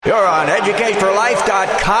You're on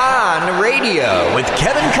EducateForLife.com radio with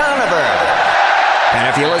Kevin Conover. And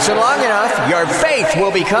if you listen long enough, your faith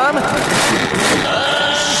will become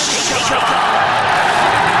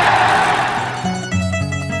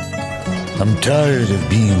I'm tired of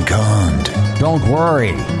being conned. Don't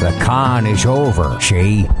worry, the con is over,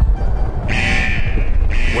 She.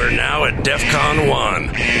 We're now at DEFCON 1.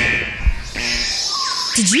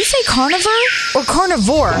 Did you say carnivore or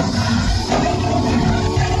carnivore?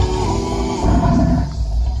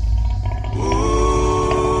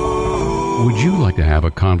 Would you like to have a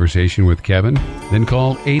conversation with Kevin? Then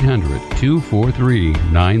call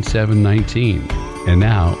 800-243-9719. And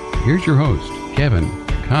now, here's your host, Kevin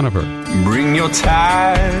Conover. Bring your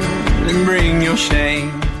tithe and bring your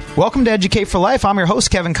shame. Welcome to Educate for Life. I'm your host,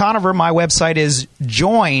 Kevin Conover. My website is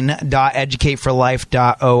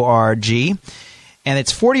join.educateforlife.org. And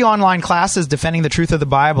it's 40 online classes defending the truth of the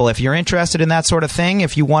Bible. If you're interested in that sort of thing,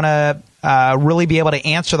 if you want to really be able to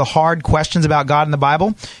answer the hard questions about God and the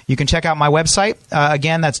Bible, you can check out my website.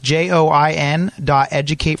 Again, that's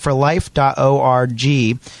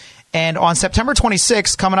join.educateforlife.org. And on September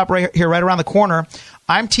 26th, coming up right here, right around the corner,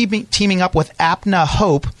 I'm teaming up with Apna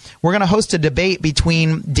Hope. We're going to host a debate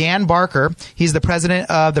between Dan Barker. He's the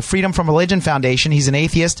president of the Freedom from Religion Foundation. He's an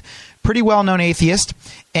atheist, pretty well-known atheist.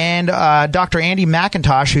 And Dr. Andy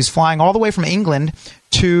McIntosh, who's flying all the way from England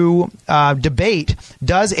to debate,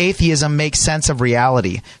 does atheism make sense of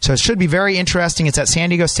reality? So it should be very interesting. It's at San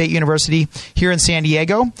Diego State University here in San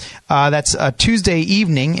Diego. That's a Tuesday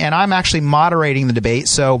evening, and I'm actually moderating the debate.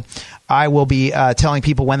 So I will be telling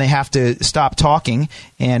people when they have to stop talking,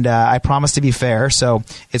 and I promise to be fair. So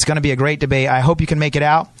it's going to be a great debate. I hope you can make it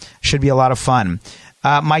out. Should be a lot of fun.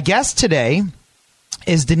 My guest today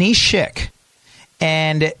is Denise Schick,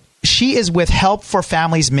 and she is with Help for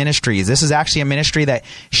Families Ministries. This is actually a ministry that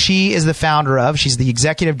she is the founder of. She's the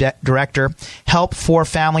executive director.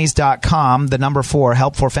 Helpforfamilies.com, the number 4,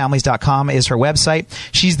 helpforfamilies.com is her website.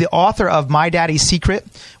 She's the author of My Daddy's Secret,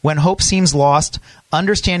 When Hope Seems Lost,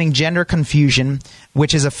 Understanding Gender Confusion,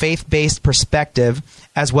 which is a faith-based perspective,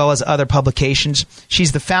 as well as other publications.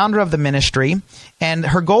 She's the founder of the ministry, and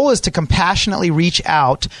her goal is to compassionately reach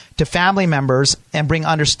out to family members and bring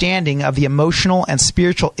understanding of the emotional and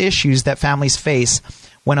spiritual issues that families face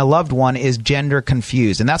when a loved one is gender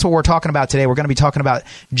confused. And that's what we're talking about today. We're going to be talking about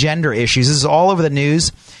gender issues. This is all over the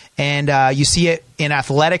news, and you see it in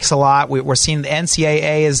athletics a lot. We're seeing the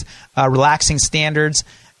NCAA is relaxing standards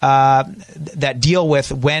that deal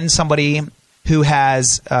with when somebody who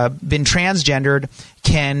has been transgendered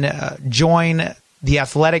can join the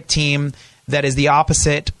athletic team that is the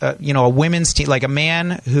opposite, a women's team, like a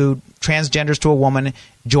man who transgenders to a woman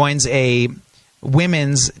joins a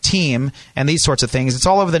women's team and these sorts of things. It's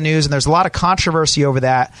all over the news, and there's a lot of controversy over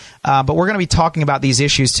that, but we're going to be talking about these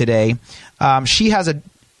issues today. She has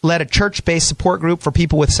led a church-based support group for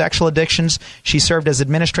people with sexual addictions. She served as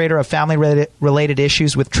administrator of family-related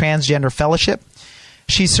issues with Transgender Fellowship.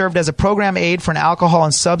 She served as a program aide for an alcohol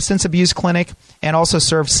and substance abuse clinic, and also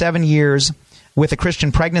served 7 years with a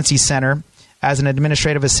Christian Pregnancy Center as an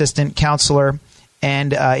administrative assistant, counselor,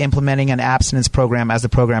 and implementing an abstinence program as the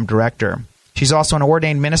program director. She's also an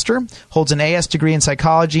ordained minister, holds an AS degree in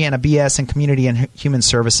psychology and a BS in community and human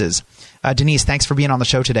services. Denise, thanks for being on the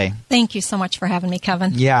show today. Thank you so much for having me,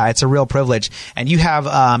 Kevin. Yeah, it's a real privilege. And you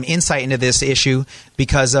have insight into this issue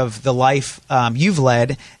because of the life you've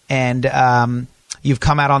led, and you've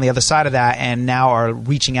come out on the other side of that and now are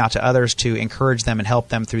reaching out to others to encourage them and help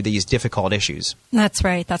them through these difficult issues. That's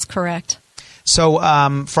right. That's correct. So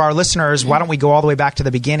for our listeners, why don't we go all the way back to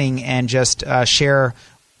the beginning and just share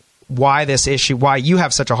why this issue, why you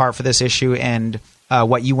have such a heart for this issue, and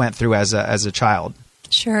what you went through as a child.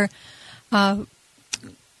 Sure.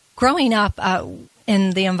 Growing up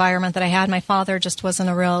in the environment that I had, my father just wasn't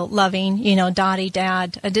a real loving, dotty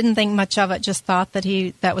dad. I didn't think much of it, just thought that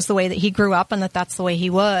that was the way that he grew up and that's the way he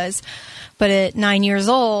was. But at 9 years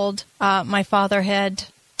old, my father had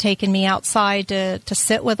taken me outside to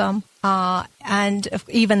sit with him. And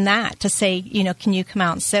even that, to say, can you come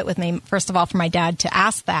out and sit with me? First of all, for my dad to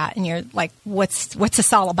ask that, and you're like, what's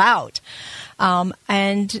this all about?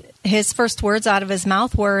 And his first words out of his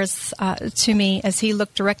mouth were to me, as he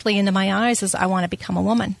looked directly into my eyes, is, I want to become a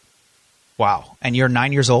woman. Wow. And you're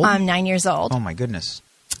 9 years old? I'm 9 years old. Oh, my goodness.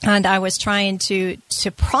 And I was trying to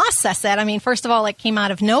process that. I mean, first of all, it came out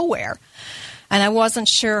of nowhere. And I wasn't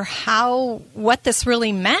sure what this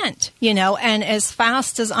really meant, and as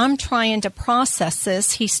fast as I'm trying to process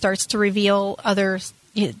this, he starts to reveal other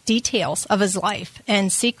details of his life and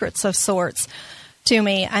secrets of sorts to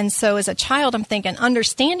me. And so as a child, I'm thinking,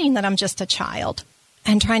 understanding that I'm just a child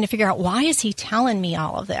and trying to figure out, why is he telling me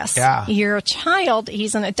all of this? Yeah. You're a child,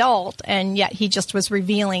 he's an adult, and yet he just was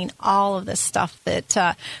revealing all of this stuff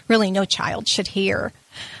that really no child should hear.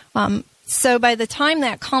 So by the time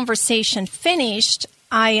that conversation finished,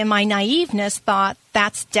 I, in my naiveness, thought,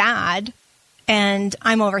 that's Dad, and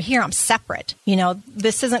I'm over here, I'm separate.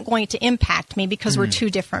 This isn't going to impact me because we're two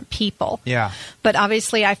different people. Yeah. But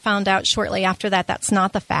obviously I found out shortly after that that's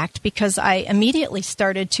not the fact, because I immediately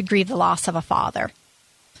started to grieve the loss of a father.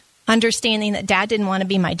 Understanding that Dad didn't want to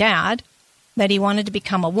be my dad, that he wanted to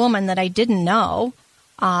become a woman that I didn't know,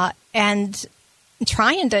 and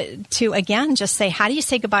trying to again just say, how do you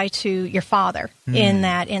say goodbye to your father in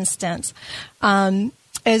that instance?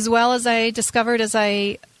 As well as I discovered as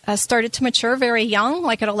I started to mature very young,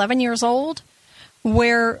 like at 11 years old,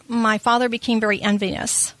 where my father became very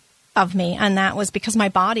envious of me, and that was because my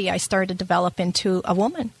body, I started to develop into a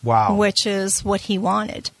woman. Wow. Which is what he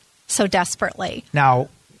wanted so desperately. Now,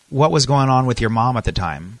 what was going on with your mom at the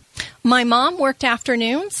time? My mom worked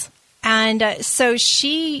afternoons, and so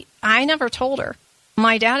I never told her.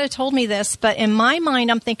 My dad had told me this, but in my mind,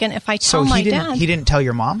 I'm thinking, if I tell my dad... he didn't tell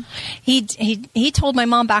your mom? He told my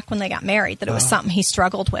mom back when they got married that it was something he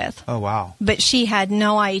struggled with. Oh, wow. But she had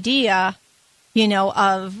no idea,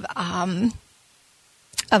 of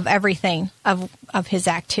everything, of his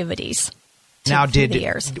activities. Now,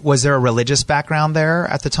 was there a religious background there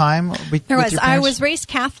at the time? There was. I was raised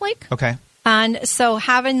Catholic. Okay. And so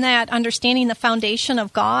having that understanding, the foundation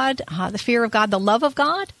of God, the fear of God, the love of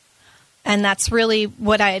God, and that's really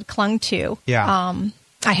what I had clung to. Yeah.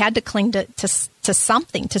 I had to cling to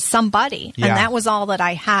something, to somebody. Yeah. And that was all that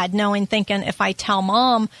I had, thinking, if I tell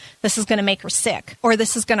Mom, this is going to make her sick, or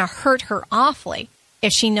this is going to hurt her awfully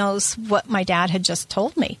if she knows what my dad had just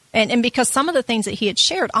told me. And because some of the things that he had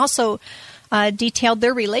shared also detailed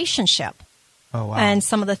their relationship. Oh, wow. And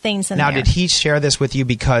some of the things in there. Now, did he share this with you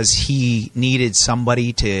because he needed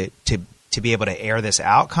somebody to be able to air this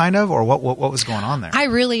out, kind of? Or what was going on there? I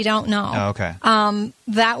really don't know. Oh, okay.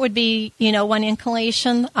 That would be, one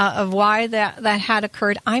inclination of why that had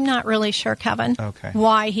occurred. I'm not really sure, Kevin, okay,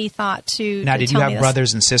 why he thought to Now, did you have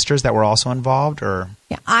brothers and sisters that were also involved? Or?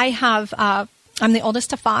 Yeah, I have. I'm the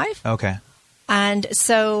oldest of 5. Okay. And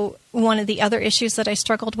so one of the other issues that I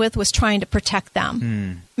struggled with was trying to protect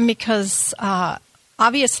them. Because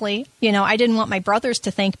obviously, I didn't want my brothers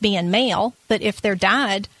to think, being male, that if their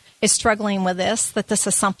dad is struggling with this, that this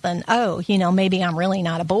is something, maybe I'm really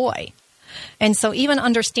not a boy. And so even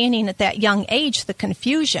understanding at that young age the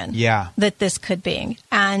confusion that this could be.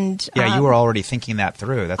 And you were already thinking that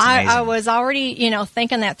through. That's amazing. I was already,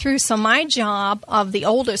 thinking that through. So my job of the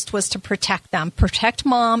oldest was to protect them, protect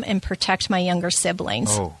Mom and protect my younger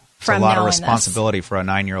siblings. Oh, it's a lot of responsibility for a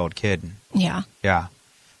 9-year-old kid. Yeah. Yeah.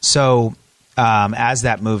 So as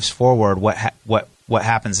that moves forward, what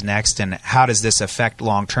happens next, and how does this affect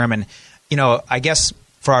long term? And, I guess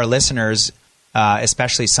for our listeners,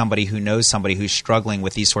 especially somebody who knows somebody who's struggling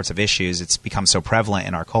with these sorts of issues, it's become so prevalent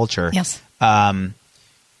in our culture. Yes.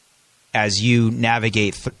 As you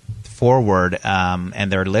navigate forward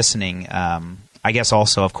and they're listening, I guess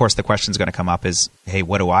also, of course, the question's going to come up is, hey,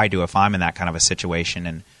 what do I do if I'm in that kind of a situation?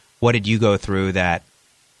 And what did you go through that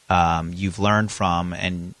you've learned from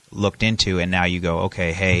and looked into, and now you go,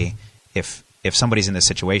 okay, hey, if somebody's in this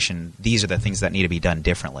situation, these are the things that need to be done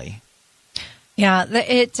differently. Yeah,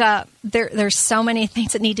 there's so many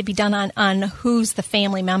things that need to be done on who's the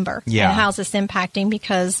family member and how's this impacting,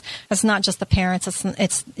 because it's not just the parents,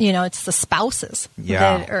 it's the spouses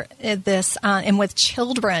that are this, and with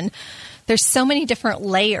children, there's so many different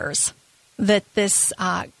layers that this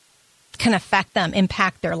can affect them,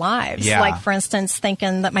 impact their lives. Yeah. Like, for instance,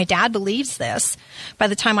 thinking that my dad believes this. By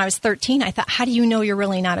the time I was 13, I thought, how do you know you're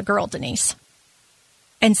really not a girl, Denise?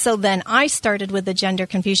 And so then I started with the gender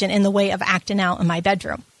confusion in the way of acting out in my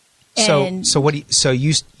bedroom. And So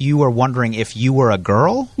you were wondering if you were a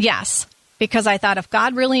girl? Yes, because I thought, if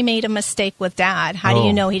God really made a mistake with Dad, how do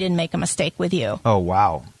you know he didn't make a mistake with you? Oh,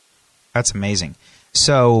 wow. That's amazing.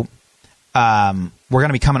 So we're going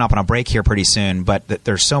to be coming up on a break here pretty soon, but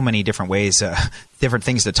there's so many different ways, different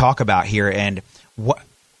things to talk about here. And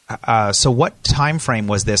so what time frame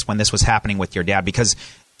was this when this was happening with your dad? Because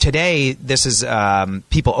today, this is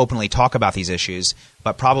people openly talk about these issues,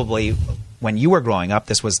 but probably when you were growing up,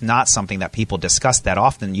 this was not something that people discussed that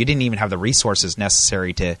often. You didn't even have the resources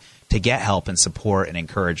necessary to get help and support and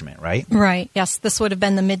encouragement, right? Right. Yes. This would have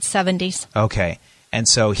been the mid-'70s. Okay. And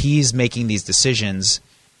so he's making these decisions.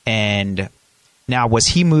 And now, was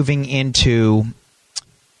he moving into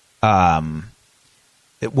were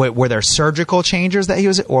there surgical changes that he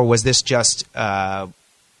was, or was this just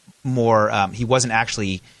more he wasn't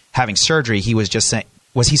actually having surgery, he was just saying,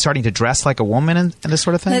 was he starting to dress like a woman and this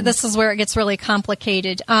sort of thing? This is where it gets really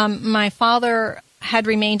complicated. My father had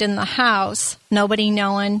remained in the house, nobody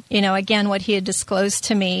knowing, again, what he had disclosed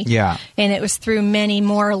to me. Yeah. And it was through many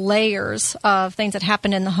more layers of things that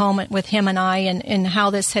happened in the home with him and I and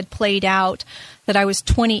how this had played out that I was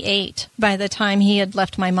 28 by the time he had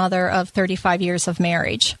left my mother of 35 years of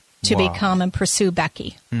marriage to become and pursue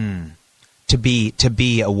Becky. To be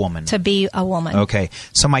a woman. To be a woman. Okay.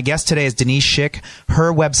 So my guest today is Denise Schick.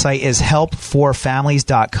 Her website is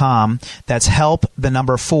help4families.com. That's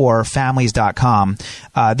help4families.com.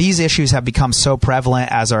 These issues have become so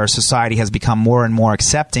prevalent as our society has become more and more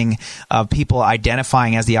accepting of people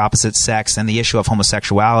identifying as the opposite sex and the issue of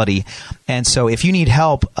homosexuality. And so if you need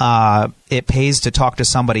help, it pays to talk to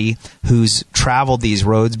somebody who's traveled these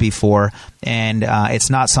roads before, and it's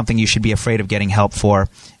not something you should be afraid of getting help for.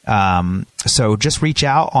 So just reach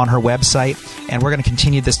out on her website, and we're going to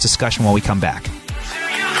continue this discussion when we come back.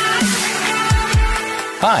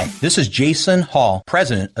 Hi, this is Jason Hall,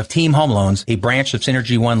 president of Team Home Loans, a branch of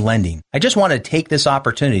Synergy One Lending. I just want to take this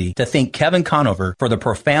opportunity to thank Kevin Conover for the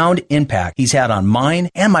profound impact he's had on mine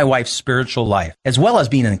and my wife's spiritual life, as well as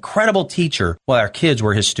being an incredible teacher while our kids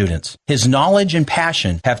were his students. His knowledge and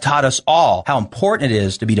passion have taught us all how important it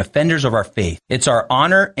is to be defenders of our faith. It's our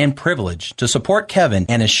honor and privilege to support Kevin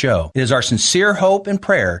and his show. It is our sincere hope and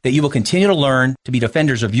prayer that you will continue to learn to be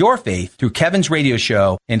defenders of your faith through Kevin's radio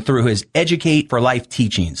show and through his Educate for Life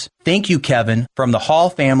teachings. Thank you, Kevin, from the Hall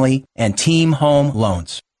family and Team Home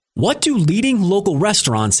Loans. What do leading local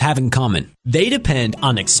restaurants have in common? They depend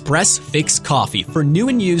on Express Fix Coffee for new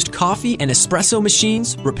and used coffee and espresso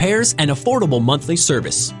machines, repairs, and affordable monthly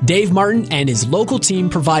service. Dave Martin and his local team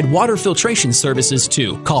provide water filtration services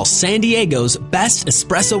too. Call San Diego's best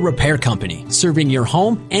espresso repair company, serving your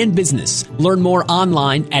home and business. Learn more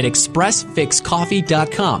online at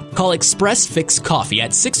expressfixcoffee.com. Call Express Fix Coffee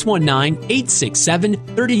at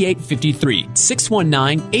 619-867-3853.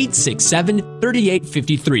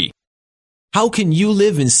 619-867-3853. How can you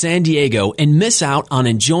live in San Diego and miss out on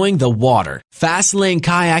enjoying the water? Fast Lane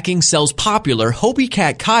Kayaking sells popular Hobie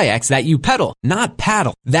Cat kayaks that you pedal, not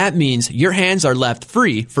paddle. That means your hands are left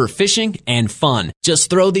free for fishing and fun. Just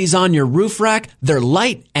throw these on your roof rack. They're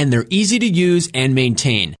light and they're easy to use and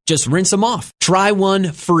maintain. Just rinse them off. Try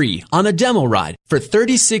one free on a demo ride. For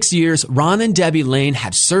 36 years, Ron and Debbie Lane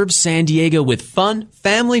have served San Diego with fun,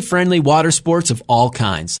 family-friendly water sports of all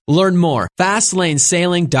kinds. Learn more.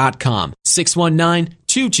 FastLaneSailing.com.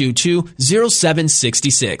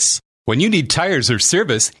 619-222-0766. When you need tires or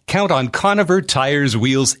service, count on Conover Tires,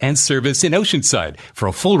 Wheels, and Service in Oceanside for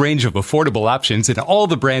a full range of affordable options and all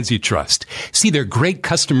the brands you trust. See their great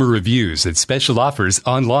customer reviews and special offers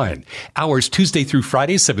online. Hours Tuesday through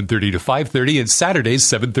Friday, 7:30 to 5:30, and Saturdays,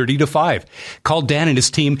 7:30 to 5. Call Dan and his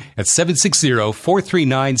team at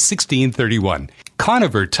 760-439-1631.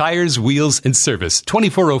 Conover Tires, Wheels, and Service,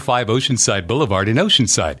 2405 Oceanside Boulevard in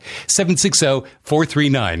Oceanside,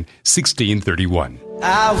 760-439-1631.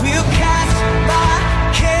 I will cast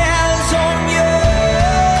my cares on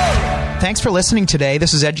you. Thanks for listening today.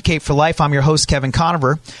 This is Educate for Life. I'm your host, Kevin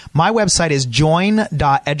Conover. My website is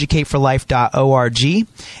join.educateforlife.org.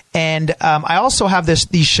 And I also have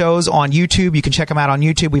these shows on YouTube. You can check them out on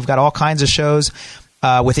YouTube. We've got all kinds of shows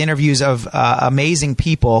with interviews of amazing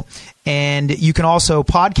people. And you can also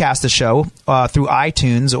podcast the show through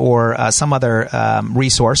iTunes or some other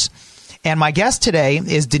resource. And my guest today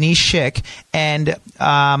is Denise Schick, and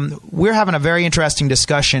we're having a very interesting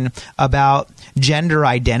discussion about gender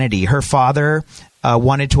identity. Her father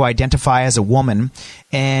wanted to identify as a woman,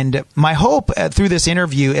 and my hope through this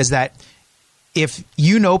interview is that if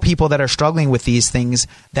you know people that are struggling with these things,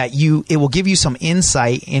 that it will give you some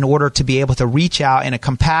insight in order to be able to reach out in a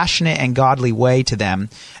compassionate and godly way to them,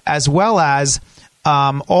 as well as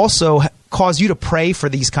also cause you to pray for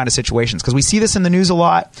these kind of situations, because we see this in the news a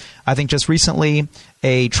lot. I think just recently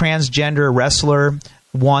a transgender wrestler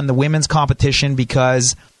won the women's competition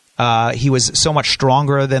because he was so much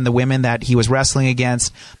stronger than the women that he was wrestling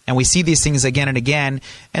against. And we see these things again and again.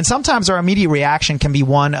 And sometimes our immediate reaction can be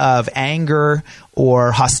one of anger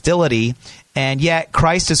or hostility. And yet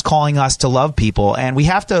Christ is calling us to love people. And we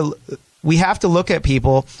have to look at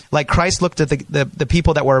people like Christ looked at the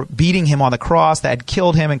people that were beating him on the cross, that had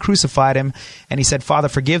killed him and crucified him, and he said, Father,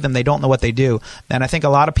 forgive them. They don't know what they do. And I think a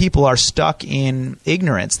lot of people are stuck in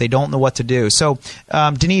ignorance. They don't know what to do. So,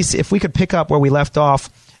 Denise, if we could pick up where we left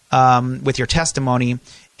off with your testimony.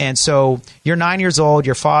 And so you're 9 years old.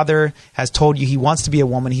 Your father has told you he wants to be a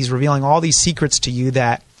woman. He's revealing all these secrets to you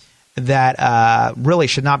that really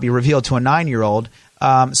should not be revealed to a 9-year-old.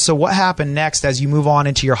 So what happened next as you move on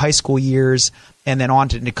into your high school years and then on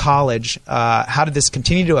into college. How did this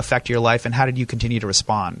continue to affect your life, and how did you continue to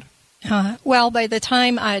respond? Well, by the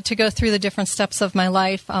time to go through the different steps of my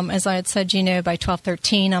life, as I had said, by 12,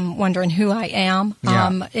 13, I'm wondering who I am.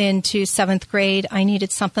 Yeah. Into 7th grade, I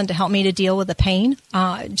needed something to help me to deal with the pain,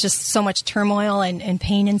 just so much turmoil and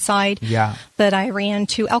pain inside that I ran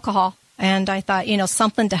to alcohol. And I thought,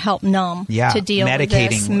 something to help numb, to deal with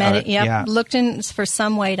this. Looked in for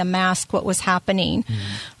some way to mask what was happening.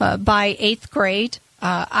 By 8th grade,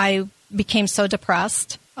 I became so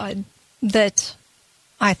depressed that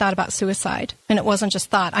I thought about suicide. And it wasn't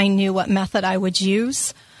just thought. I knew what method I would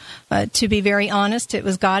use. To be very honest, it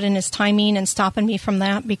was God and His timing and stopping me from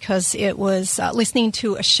that, because it was listening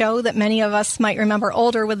to a show that many of us might remember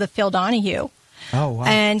older with the Phil Donahue. Oh, wow.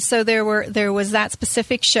 And so there was that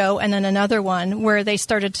specific show, and then another one where they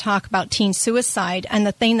started to talk about teen suicide. And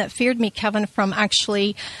the thing that feared me, Kevin, from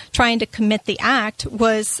actually trying to commit the act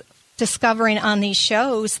was discovering on these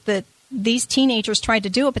shows that these teenagers tried to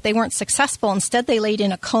do it, but they weren't successful. Instead, they laid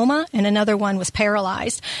in a coma, and another one was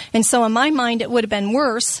paralyzed. And so in my mind, it would have been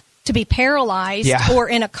worse to be paralyzed or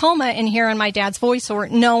in a coma and hearing my dad's voice or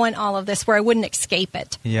knowing all of this, where I wouldn't escape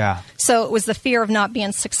it. Yeah. So it was the fear of not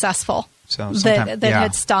being successful that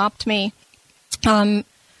had stopped me.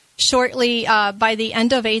 Shortly, by the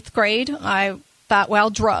end of 8th grade, I thought, well,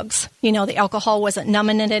 drugs. The alcohol wasn't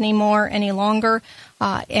numbing it any longer.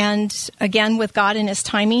 And again, with God and His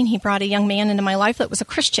timing, He brought a young man into my life that was a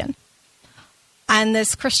Christian. And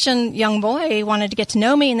this Christian young boy wanted to get to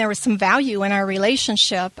know me, and there was some value in our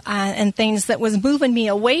relationship and things that was moving me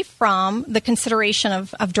away from the consideration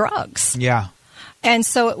of drugs. Yeah. And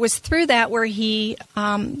so it was through that where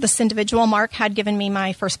this individual, Mark, had given me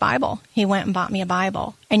my first Bible. He went and bought me a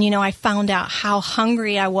Bible. And, I found out how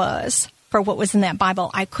hungry I was for what was in that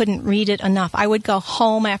Bible. I couldn't read it enough. I would go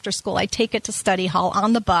home after school. I'd take it to study hall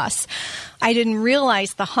on the bus. I didn't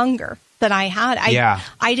realize the hunger that I had.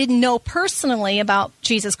 I didn't know personally about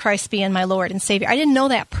Jesus Christ being my Lord and Savior. I didn't know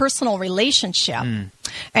that personal relationship.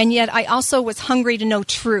 And yet I also was hungry to know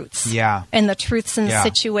truths. And the truths in the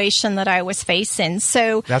situation that I was facing.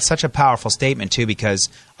 So that's such a powerful statement, too, because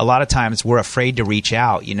a lot of times we're afraid to reach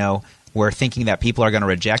out. We're thinking that people are going to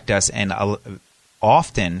reject us. And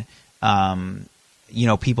often,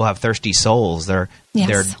 people have thirsty souls. They're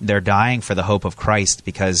dying for the hope of Christ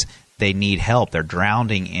because they need help. They're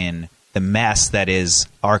drowning in the mess that is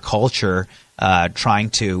our culture, trying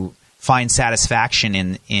to find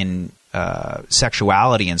satisfaction in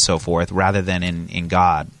sexuality and so forth, rather than in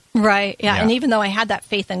God. Right. Yeah. And even though I had that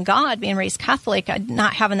faith in God, being raised Catholic,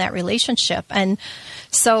 not having that relationship. And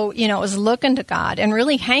so, it was looking to God and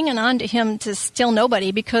really hanging on to Him to still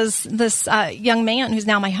nobody, because this young man who's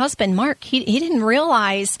now my husband, Mark, he didn't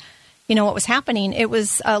realize what was happening. It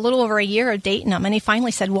was a little over a year of dating him, and he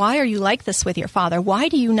finally said, "Why are you like this with your father? Why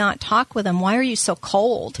do you not talk with him? Why are you so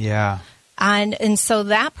cold?" Yeah. And so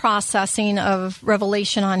that processing of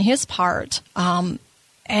revelation on his part, and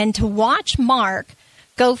to watch Mark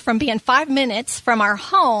go from being 5 minutes from our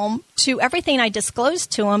home to everything I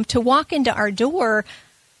disclosed to him, to walk into our door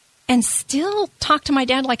and still talk to my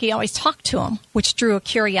dad like he always talked to him, which drew a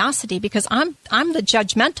curiosity, because I'm the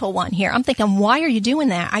judgmental one here. I'm thinking, why are you doing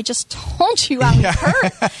that? I just told you I was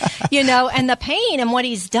hurt, and the pain and what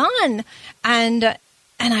he's done. And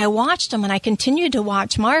I watched him, and I continued to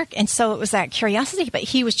watch Mark. And so it was that curiosity, but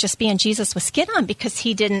he was just being Jesus with skin on, because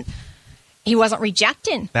he wasn't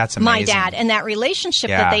rejecting my dad and that relationship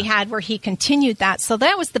that they had, where he continued that. So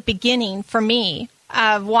that was the beginning for me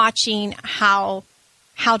of watching how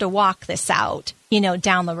to walk this out,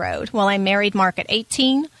 down the road. Well, I married Mark at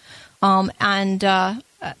 18, and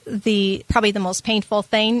probably the most painful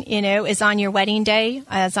thing, is on your wedding day,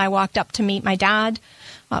 as I walked up to meet my dad,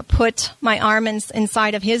 put my arm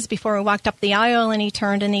inside of his before we walked up the aisle, and he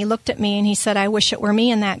turned and he looked at me and he said, "I wish it were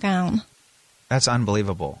me in that gown." That's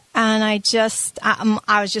unbelievable. And I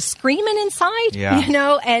was just screaming inside,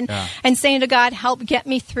 and saying to God, help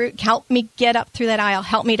me get up through that aisle.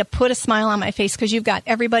 Help me to put a smile on my face, because you've got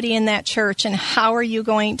everybody in that church, and how are you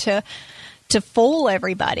going to fool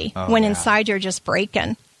everybody when inside you're just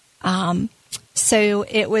breaking? So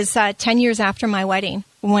it was 10 years after my wedding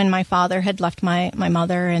when my father had left my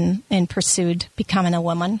mother and pursued becoming a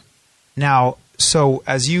woman. Now, so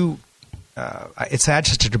as you... it's had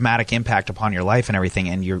such a dramatic impact upon your life and everything,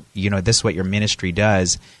 and this is what your ministry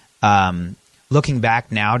does. Looking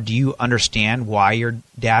back now, do you understand why your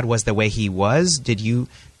dad was the way he was? Did you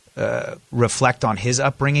reflect on his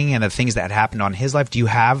upbringing and the things that happened on his life? Do you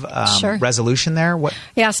have resolution there? What?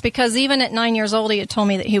 Yes, because even at 9 years old, he had told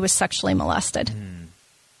me that he was sexually molested.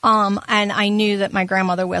 And I knew that my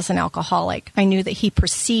grandmother was an alcoholic. I knew that he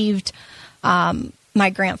perceived my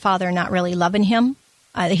grandfather not really loving him.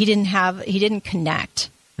 He didn't connect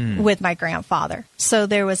with my grandfather. So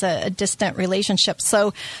there was a distant relationship.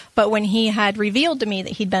 But when he had revealed to me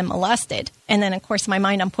that he'd been molested, and then of course in my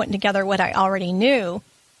mind I'm putting together what I already knew,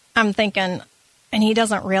 I'm thinking, and he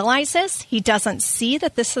doesn't realize this. He doesn't see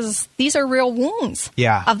that these are real wounds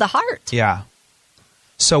of the heart. Yeah.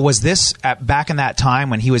 So was this back in that time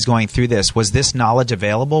when he was going through this, was this knowledge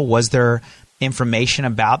available? Was there information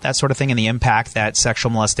about that sort of thing and the impact that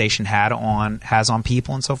sexual molestation has on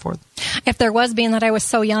people and so forth? If there was, being that I was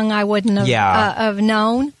so young, I wouldn't have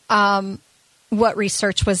known what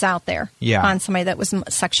research was out there on somebody that was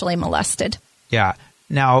sexually molested. Yeah.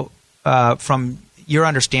 Now, from your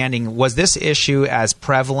understanding, was this issue as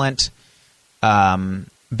prevalent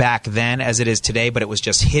back then as it is today, but it was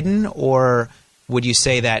just hidden? Or would you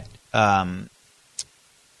say that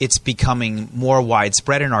it's becoming more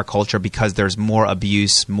widespread in our culture because there's more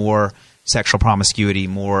abuse, more sexual promiscuity,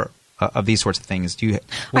 more of these sorts of things?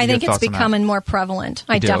 I think it's becoming more prevalent.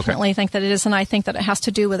 I definitely think that it is, and I think that it has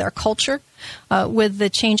to do with our culture, with the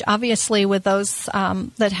change, obviously, with those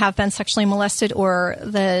that have been sexually molested, or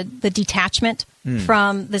the detachment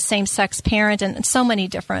from the same-sex parent, and so many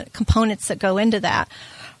different components that go into that.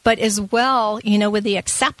 But as well, with the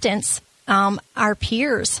acceptance, our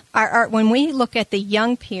peers, when we look at the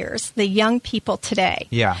young peers, the young people today,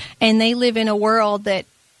 and they live in a world that,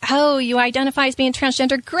 oh, you identify as being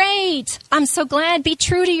transgender? Great. I'm so glad. Be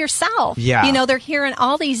true to yourself. Yeah. They're hearing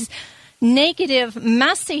all these negative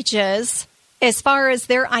messages as far as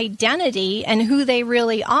their identity and who they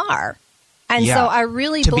really are. And so I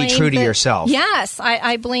really blame... To be true to yourself. Yes.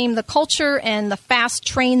 I blame the culture and the fast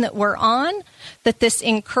train that we're on, that this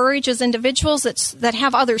encourages individuals that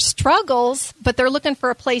have other struggles, but they're looking for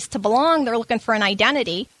a place to belong. They're looking for an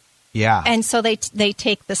identity. Yeah. And so they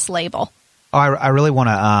take this label. Oh, I really want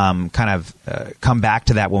to kind of come back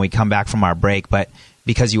to that when we come back from our break, but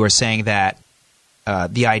because you were saying that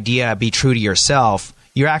the idea, be true to yourself,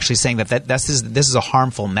 you're actually saying that this is a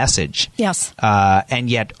harmful message. Yes. And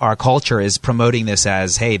yet our culture is promoting this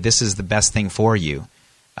as, hey, this is the best thing for you.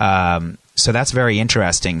 So that's very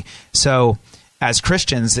interesting. So as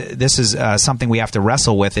Christians, this is something we have to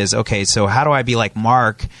wrestle with is, okay, so how do I be like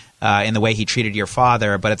Mark in the way he treated your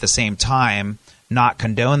father, but at the same time not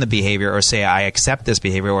condone the behavior or say I accept this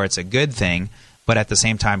behavior or it's a good thing, but at the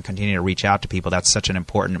same time continue to reach out to people? That's such an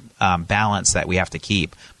important balance that we have to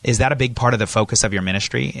keep. Is that a big part of the focus of your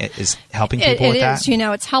ministry, is helping people with that? It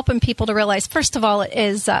is. It's helping people to realize, first of all,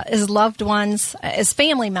 as loved ones, as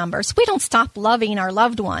family members, we don't stop loving our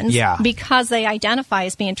loved ones because they identify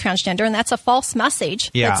as being transgender, and that's a false message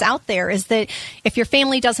that's out there, is that if your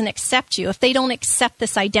family doesn't accept you, if they don't accept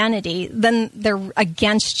this identity, then they're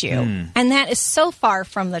against you. And that is so far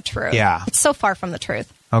from the truth. Yeah. It's so far from the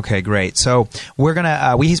truth. Okay, great. So we're going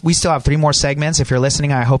to, we still have 3 more segments. If you're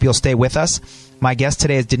listening, I hope you'll stay with us. My guest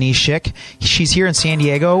today is Denise Schick. She's here in San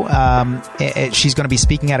Diego. She's going to be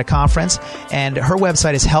speaking at a conference, and her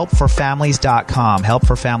website is helpforfamilies.com,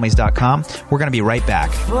 helpforfamilies.com. We're going to be right back.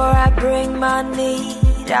 Before I bring my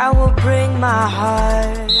need, I will bring my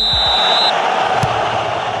heart.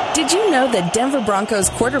 Did you know that Denver Broncos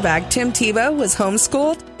quarterback Tim Tebow was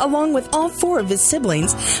homeschooled, along with all 4 of his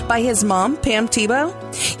siblings, by his mom, Pam Tebow?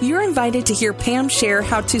 You're invited to hear Pam share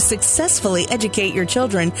how to successfully educate your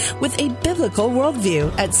children with a biblical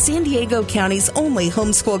worldview at San Diego County's only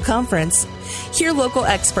homeschool conference. Hear local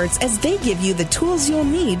experts as they give you the tools you'll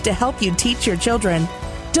need to help you teach your children.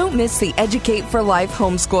 Don't miss the Educate for Life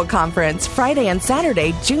Homeschool Conference, Friday and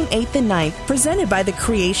Saturday, June 8th and 9th, presented by the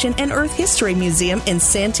Creation and Earth History Museum in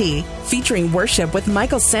Santee, featuring worship with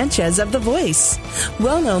Michael Sanchez of The Voice,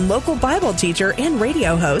 well-known local Bible teacher and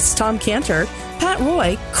radio host Tom Cantor, Pat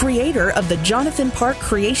Roy, creator of the Jonathan Park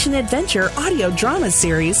Creation Adventure audio drama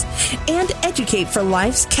series, and Educate for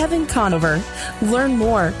Life's Kevin Conover. Learn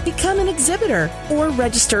more, become an exhibitor, or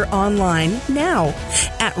register online now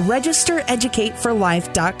at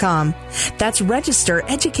registereducateforlife.com. That's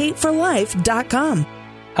registereducateforlife.com.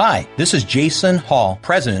 Hi, this is Jason Hall,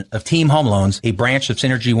 president of Team Home Loans, a branch of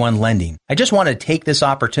Synergy One Lending. I just want to take this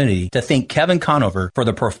opportunity to thank Kevin Conover for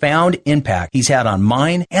the profound impact he's had on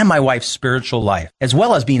mine and my wife's spiritual life, as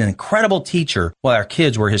well as being an incredible teacher while our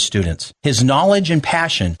kids were his students. His knowledge and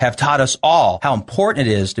passion have taught us all how important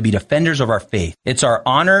it is to be defenders of our faith. It's our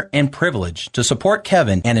honor and privilege to support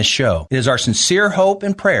Kevin and his show. It is our sincere hope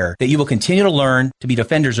and prayer that you will continue to learn to be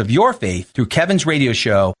defenders of your faith through Kevin's radio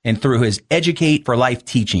show and through his Educate for Life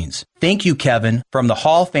teachings. Thank you, Kevin, from the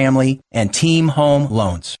Hall family and Team Home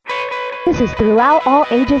Loans. This is Throughout All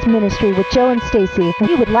Ages Ministry with Joe and Stacy.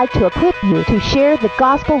 We would like to equip you to share the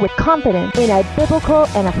gospel with confidence in a biblical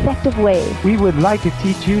and effective way. We would like to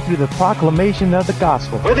teach you through the proclamation of the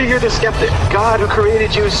gospel. Whether you're the skeptic, God who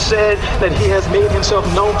created you said that he has made himself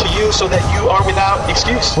known to you so that you are without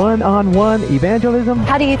excuse. One-on-one evangelism.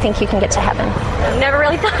 How do you think you can get to heaven? I've never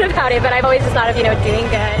really thought about it, but I've always just thought of, doing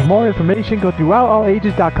good. For more information, go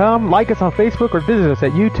throughoutallages.com, like us on Facebook, or visit us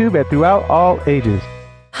at YouTube at Throughout All Ages.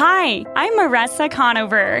 Hi, I'm Marissa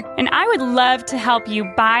Conover, and I would love to help you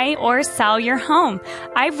buy or sell your home.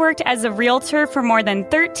 I've worked as a realtor for more than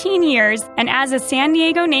 13 years, and as a San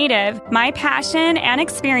Diego native, my passion and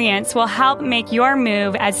experience will help make your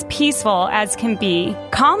move as peaceful as can be.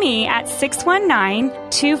 Call me at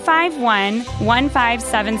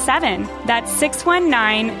 619-251-1577. That's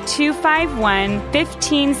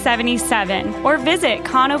 619-251-1577. Or visit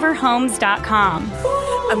conoverhomes.com.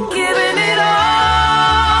 I'm giving it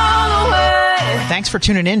all away. Thanks for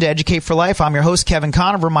tuning in to Educate for Life. I'm your host, Kevin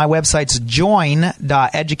Conover. My website's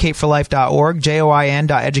join.educateforlife.org,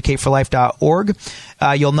 join.educateforlife.org.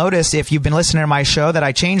 You'll notice if you've been listening to my show that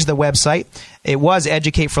I changed the website. It was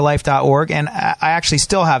educateforlife.org, and I actually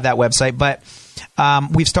still have that website, but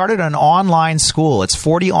we've started an online school. It's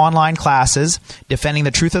 40 online classes defending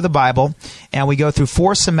the truth of the Bible, and we go through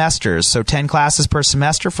 4 semesters, so 10 classes per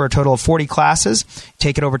semester for a total of 40 classes.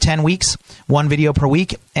 Take it over 10 weeks, 1 video per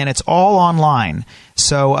week, and it's all online.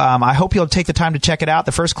 So I hope you'll take the time to check it out.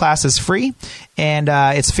 The first class is free, and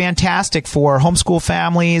it's fantastic for homeschool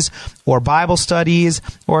families or Bible studies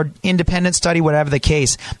or independent study, whatever the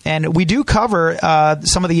case. And we do cover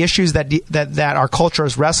some of the issues that our culture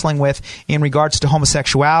is wrestling with in regards to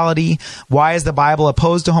homosexuality. Why is the Bible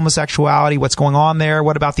opposed to homosexuality? What's going on there?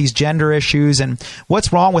 What about these gender issues? And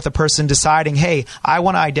what's wrong with a person deciding, hey, I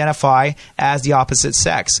want to identify as the opposite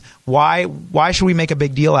sex? Why should we make a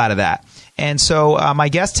big deal out of that? And so my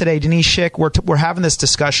guest today, Denise Schick, we're having this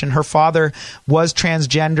discussion. Her father was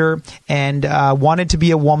transgender and wanted to be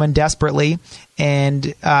a woman desperately.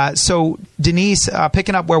 And so Denise,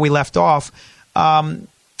 picking up where we left off,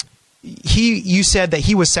 you said that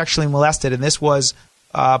he was sexually molested, and this was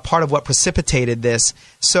part of what precipitated this.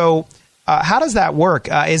 So how does that work?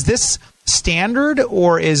 Is this standard,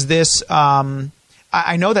 or is this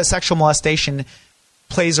I know that sexual molestation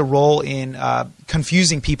plays a role in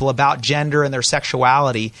confusing people about gender and their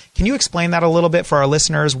sexuality. Can you explain that a little bit for our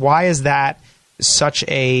listeners? Why is that such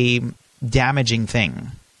a damaging thing?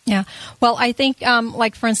 Yeah. Well, I think,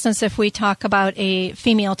 like, for instance, if we talk about a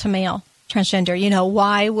female to male transgender,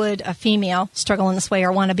 why would a female struggle in this way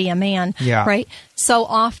or want to be a man? Yeah. Right? So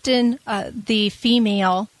often the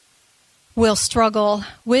female will struggle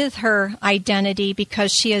with her identity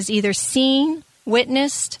because she has either seen,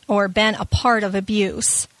 witnessed, or been a part of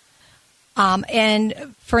abuse.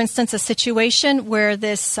 And for instance, a situation where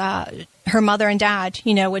this her mother and dad,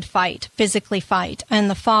 would physically fight, and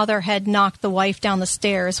the father had knocked the wife down the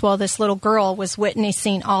stairs while this little girl was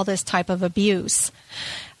witnessing all this type of abuse.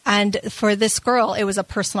 And for this girl, it was a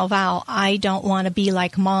personal vow. I don't want to be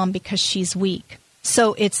like mom because she's weak.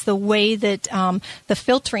 So it's the way that the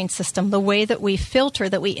filtering system, the way that we filter,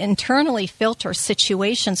 that we internally filter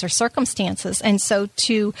situations or circumstances. And so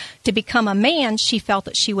to become a man, she felt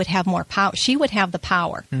that she would have more power. She would have the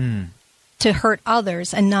power to hurt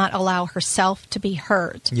others and not allow herself to be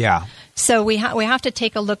hurt. Yeah. So we have to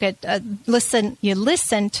take a look at listen. You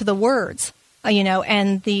listen to the words,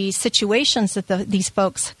 and the situations that these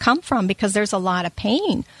folks come from, because there's a lot of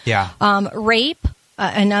pain. Yeah. Rape.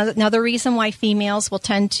 Another reason why females will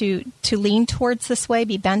tend to lean towards this way,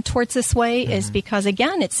 be bent towards this way, is because,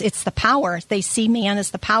 again, it's the power. They see man as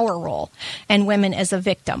the power role and women as a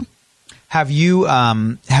victim. Have you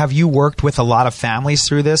worked with a lot of families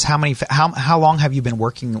through this? How long have you been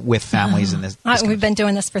working with families in this? We've been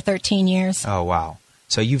doing this for 13 years. Oh, wow.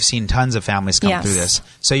 So you've seen tons of families come through this.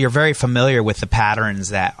 So you're very familiar with the patterns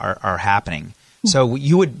that are happening. So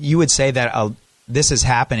you would say that this is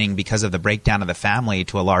happening because of the breakdown of the family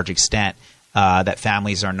to a large extent, that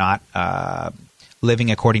families are not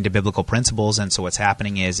living according to biblical principles, and so what's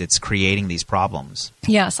happening is it's creating these problems.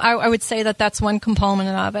 Yes, I would say that that's one component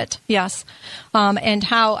of it, yes. And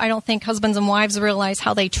how I don't think husbands and wives realize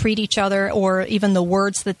how they treat each other, or even the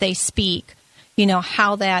words that they speak,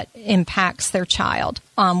 how that impacts their child,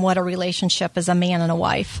 what a relationship as a man and a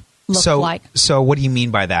wife look like. So what do you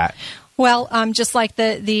mean by that? Well, just like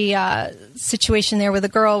the situation there with the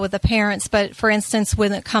girl with the parents, but for instance,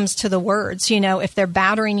 when it comes to the words, if they're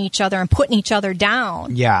battering each other and putting each other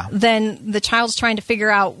down, then the child's trying to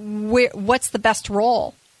figure out what's the best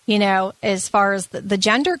role, as far as the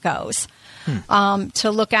gender goes.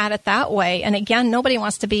 To look at it that way. And again, nobody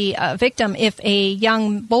wants to be a victim. If a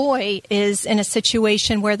young boy is in a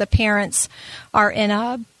situation where the parents are in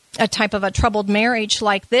a type of a troubled marriage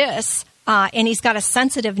like this, and he's got a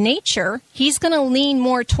sensitive nature, he's going to lean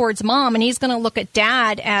more towards mom, and he's going to look at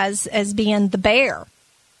dad as being the bear,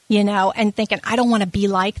 and thinking, I don't want to be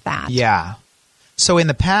like that. Yeah. So in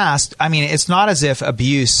the past, I mean, it's not as if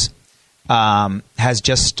abuse has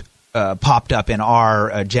just popped up in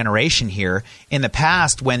our generation here. In the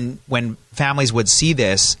past, when families would see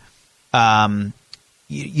this, my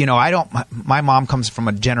mom comes from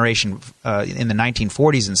a generation in the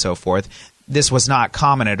 1940s and so forth. This was not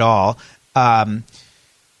common at all.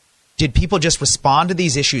 Did people just respond to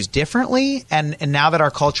these issues differently? And now that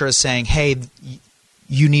our culture is saying, hey,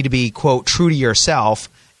 you need to be, quote, true to yourself.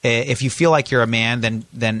 If you feel like you're a man,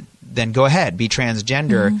 then go ahead, be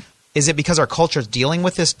transgender. Mm-hmm. Is it because our culture is dealing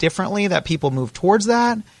with this differently that people move towards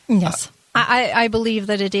that? Yes. I believe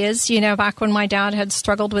that it is. Back when my dad had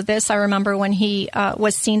struggled with this, I remember when he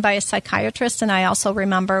was seen by a psychiatrist, and I also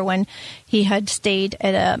remember when he had stayed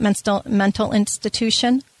at a mental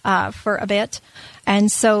institution for a bit. And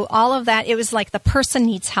so all of that, it was like the person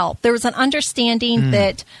needs help. There was an understanding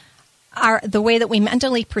that the way that we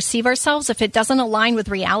mentally perceive ourselves, if it doesn't align with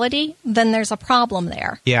reality, then there's a problem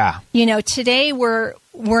there. Yeah. Today we're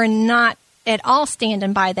not at all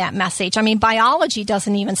standing by that message. I mean, biology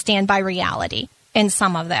doesn't even stand by reality in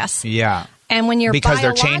some of this. Yeah. And when you're because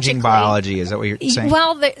they're changing biology, is that what you're saying?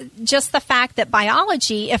 Well, just the fact that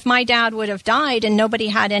biology, if my dad would have died and nobody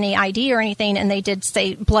had any ID or anything, and they did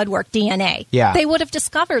say blood work, DNA, they would have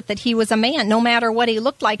discovered that he was a man, no matter what he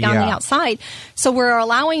looked like on the outside. So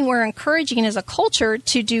we're encouraging as a culture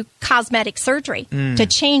to do cosmetic surgery, to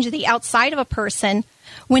change the outside of a person,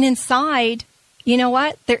 when inside, you know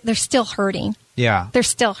what? They're still hurting. Yeah. They're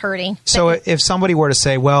still hurting. So if somebody were to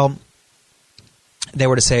say,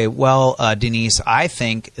 Denise, I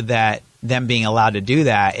think that them being allowed to do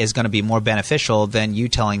that is going to be more beneficial than you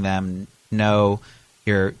telling them, no,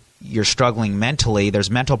 you're struggling mentally. There's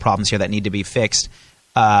mental problems here that need to be fixed.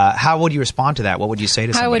 How would you respond to that? What would you say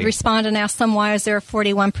to somebody? I would respond and ask them, why is there a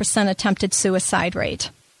 41% attempted suicide rate?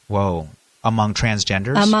 Whoa. Among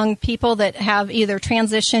transgenders? Among people that have either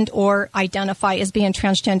transitioned or identify as being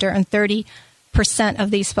transgender, and 30% of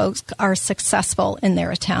these folks are successful in their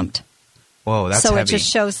attempt. Whoa, that's so heavy. It just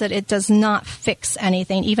shows that it does not fix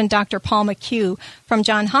anything. Even Dr. Paul McHugh from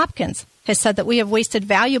Johns Hopkins has said that we have wasted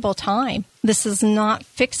valuable time. This is not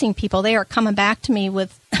fixing people. They are coming back to me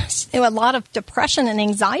with a lot of depression and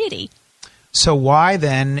anxiety. So why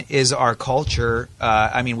then is our culture,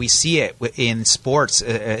 we see it in sports,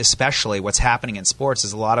 especially what's happening in sports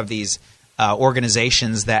is a lot of these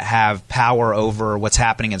organizations that have power over what's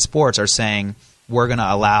happening in sports are saying, we're going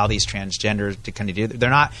to allow these transgenders to kind of do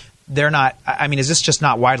that. They're not. I mean, is this just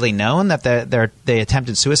not widely known that they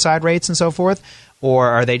attempted suicide rates and so forth, or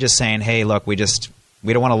are they just saying, "Hey, look, we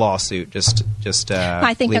don't want a lawsuit. Just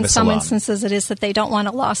I think leave in us some alone." instances it is that they don't want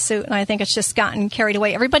a lawsuit, and I think it's just gotten carried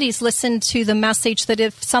away. Everybody's listened to the message that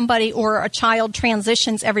if somebody or a child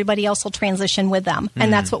transitions, everybody else will transition with them,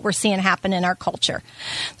 and that's what we're seeing happen in our culture.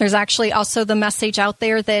 There's actually also the message out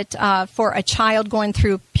there that for a child going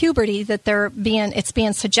through puberty, that it's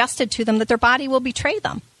being suggested to them that their body will betray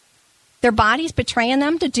them. Their body's betraying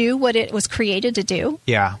them to do what it was created to do.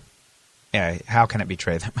 Yeah. Yeah. How can it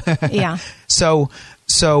betray them? Yeah. So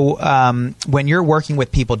when you're working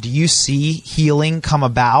with people, do you see healing come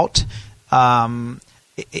about?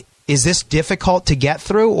 Is this difficult to get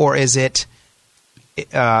through, or is it,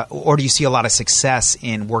 or do you see a lot of success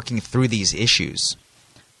in working through these issues?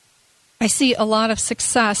 I see a lot of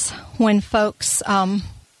success when folks,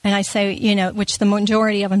 and I say, which the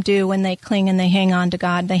majority of them do when they cling and they hang on to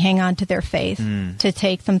God, they hang on to their faith to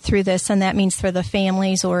take them through this. And that means for the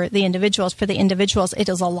families or the individuals. For the individuals, it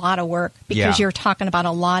is a lot of work because you're talking about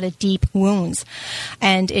a lot of deep wounds.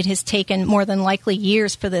 And it has taken more than likely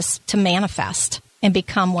years for this to manifest and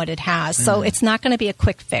become what it has. So it's not going to be a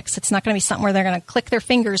quick fix. It's not going to be something where they're going to click their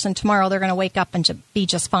fingers and tomorrow they're going to wake up and be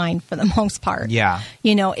just fine for the most part. Yeah.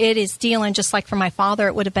 It is dealing, just like for my father,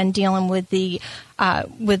 it would have been dealing with the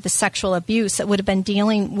sexual abuse. It would have been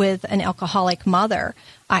dealing with an alcoholic mother.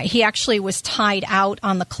 He actually was tied out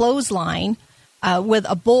on the clothesline with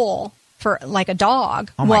a bull for like a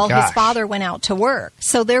dog while his father went out to work.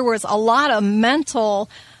 So there was a lot of mental.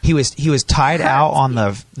 He was tied out on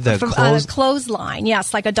the clothesline,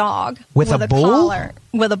 yes, like a dog with a bull collar,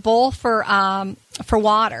 with a bowl for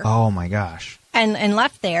water. Oh my gosh! And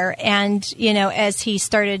left there, and as he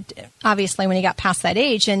started, obviously when he got past that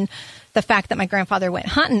age, and the fact that my grandfather went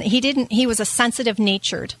hunting, he was a sensitive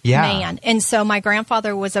natured man. And so my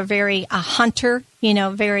grandfather was a hunter,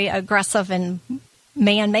 very aggressive and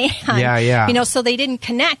man. So they didn't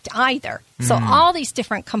connect either. So all these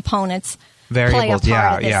different components play a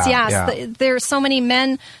part of this. There's so many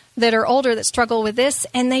men that are older that struggle with this,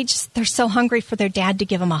 and they're so hungry for their dad to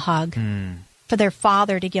give them a hug. For their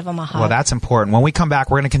father to give them a hug. Well, that's important. When we come back,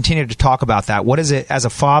 we're going to continue to talk about that. What is it, as a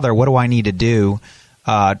father, what do I need to do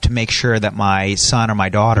to make sure that my son or my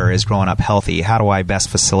daughter is growing up healthy? How do I best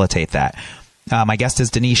facilitate that? My guest is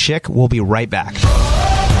Denise Schick. We'll be right back.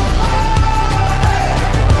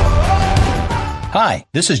 Hi,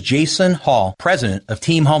 this is Jason Hall, president of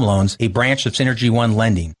Team Home Loans, a branch of Synergy One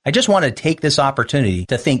Lending. I just want to take this opportunity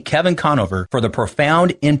to thank Kevin Conover for the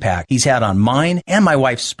profound impact he's had on mine and my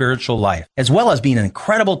wife's spiritual life, as well as being an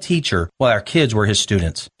incredible teacher while our kids were his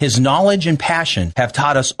students. His knowledge and passion have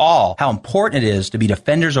taught us all how important it is to be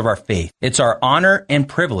defenders of our faith. It's our honor and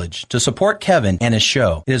privilege to support Kevin and his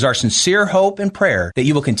show. It is our sincere hope and prayer that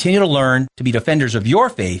you will continue to learn to be defenders of your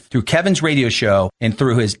faith through Kevin's radio show and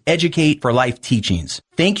through his Educate for Life teachings.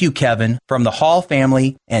 Thank you, Kevin, from the Hall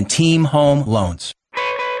family and Team Home Loans.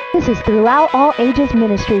 This is Throughout All Ages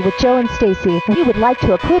Ministry with Joe and Stacy. We would like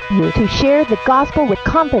to equip you to share the gospel with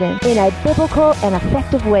confidence in a biblical and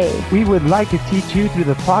effective way. We would like to teach you through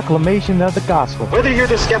the proclamation of the gospel. Whether you're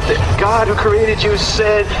the skeptic, God who created you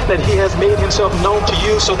said that he has made himself known to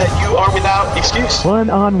you so that you are without excuse.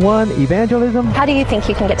 One-on-one evangelism. How do you think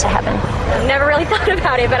you can get to heaven? I've never really thought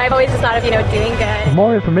about it, but I've always just thought of, doing good. For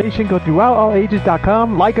more information, go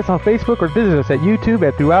throughoutallages.com, like us on Facebook, or visit us at YouTube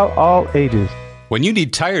at Throughout All Ages. When you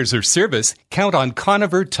need tires or service, count on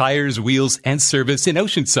Conover Tires, Wheels, and Service in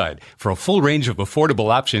Oceanside for a full range of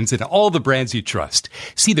affordable options in all the brands you trust.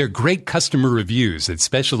 See their great customer reviews and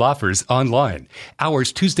special offers online.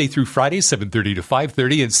 Hours Tuesday through Friday, 7:30 to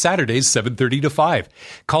 5:30, and Saturdays, 7:30 to 5.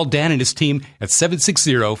 Call Dan and his team at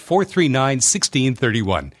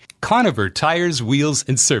 760-439-1631. Conover Tires, Wheels,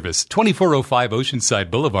 and Service, 2405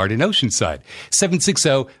 Oceanside Boulevard in Oceanside,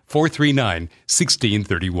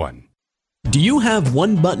 760-439-1631. Do you have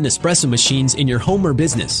one-button espresso machines in your home or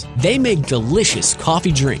business? They make delicious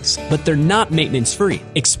coffee drinks, but they're not maintenance-free.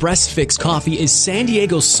 Express Fix Coffee is San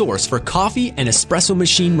Diego's source for coffee and espresso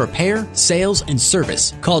machine repair, sales, and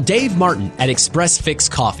service. Call Dave Martin at Express Fix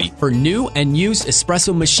Coffee for new and used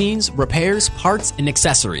espresso machines, repairs, parts, and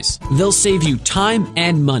accessories. They'll save you time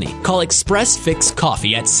and money. Call Express Fix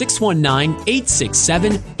Coffee at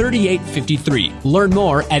 619-867-3853. Learn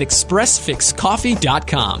more at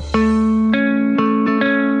expressfixcoffee.com.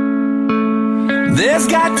 There's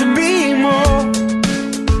got to be more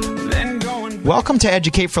than going. Welcome to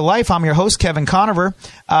Educate for Life. I'm your host, Kevin Conover.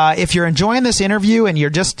 If you're enjoying this interview and you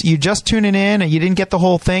just tuning in and you didn't get the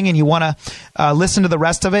whole thing and you want to listen to the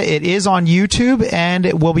rest of it, it is on YouTube and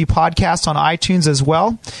it will be podcast on iTunes as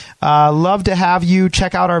well. Love to have you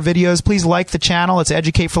check out our videos. Please like the channel. It's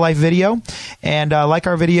Educate for Life Video. And like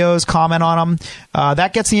our videos, comment on them.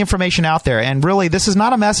 That gets the information out there. And really, this is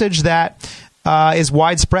not a message that is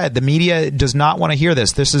widespread. The media does not want to hear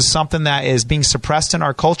this. This is something that is being suppressed in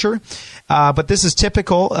our culture. But this is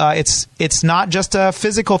typical. It's not just a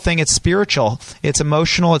physical thing. It's spiritual. It's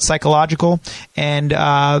emotional. It's psychological. And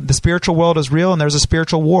the spiritual world is real, and there's a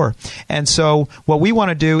spiritual war. And so what we want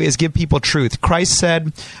to do is give people truth. Christ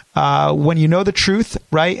said, when you know the truth,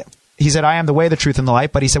 right? He said, I am the way, the truth, and the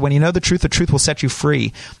light. But he said, when you know the truth will set you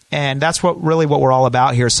free. And that's what we're all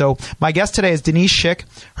about here. So my guest today is Denise Schick.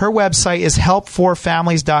 Her website is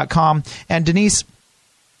helpforfamilies.com. And Denise,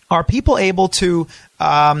 are people able to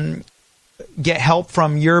get help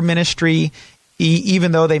from your ministry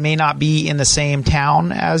even though they may not be in the same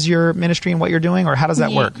town as your ministry and what you're doing? Or how does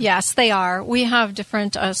that work? Yes, they are. We have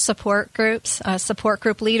different support groups, support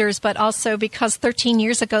group leaders, but also because 13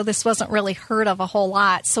 years ago, this wasn't really heard of a whole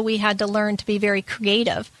lot. So we had to learn to be very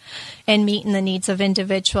creative and meeting the needs of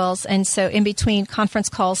individuals. And so in between conference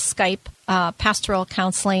calls, Skype, pastoral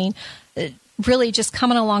counseling, really just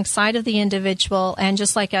coming alongside of the individual, and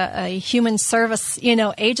just like a human service,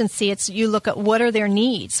 agency, it's you look at what are their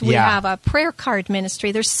needs. We have a prayer card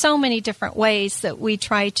ministry. There's so many different ways that we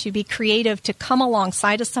try to be creative to come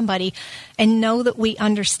alongside of somebody and know that we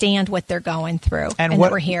understand what they're going through and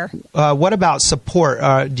that we're here. What about support?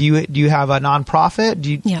 Do you have a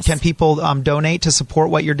nonprofit? Yes. Can people donate to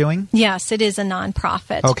support what you're doing? Yes, it is a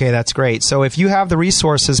nonprofit. Okay, that's great. So if you have the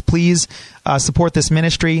resources, please support this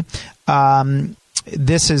ministry.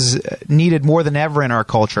 This is needed more than ever in our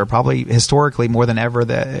culture, probably historically more than ever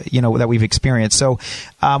that we've experienced. So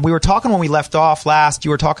we were talking when we left off last,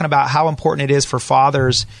 you were talking about how important it is for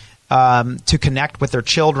fathers to connect with their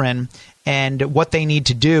children and what they need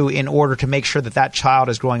to do in order to make sure that that child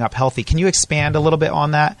is growing up healthy. Can you expand a little bit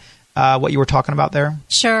on that, what you were talking about there?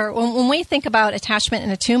 Sure. When we think about attachment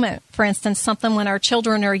and attunement, for instance, something when our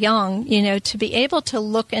children are young, to be able to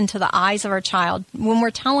look into the eyes of our child, when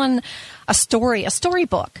we're telling a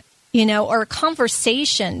storybook, or a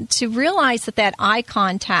conversation, to realize that eye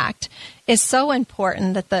contact is so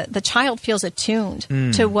important that the child feels attuned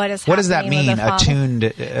to what is happening. What does that mean,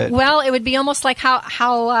 attuned? Well, it would be almost like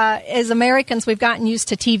how as Americans, we've gotten used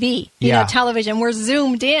to TV, television. We're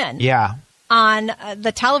zoomed in on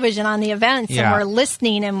the television, on the events, and we're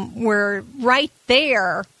listening, and we're right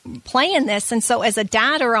there playing this. And so as a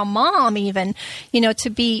dad or a mom even, to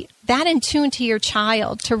be that in tune to your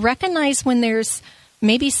child, to recognize when there's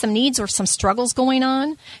maybe some needs or some struggles going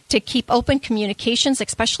on, to keep open communications,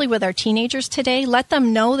 especially with our teenagers today. Let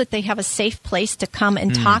them know that they have a safe place to come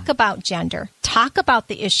and talk about gender, talk about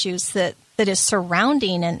the issues that is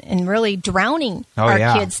surrounding and really drowning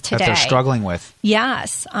our kids today. That they're struggling with.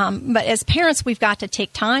 Yes. But as parents, we've got to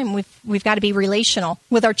take time. We've got to be relational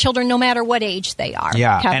with our children, no matter what age they are.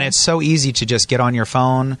 Yeah, Kevin. And it's so easy to just get on your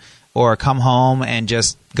phone or come home and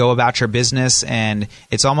just go about your business. And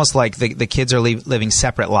it's almost like the kids are living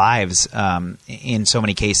separate lives in so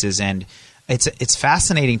many cases. And it's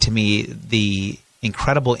fascinating to me, the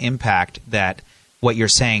incredible impact that what you're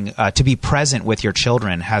saying, to be present with your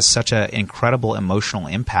children has such an incredible emotional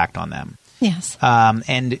impact on them. Yes.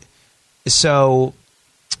 And so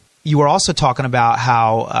you were also talking about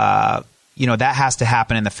how, that has to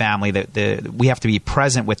happen in the family, that we have to be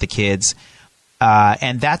present with the kids.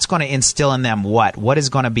 And that's going to instill in them what? What is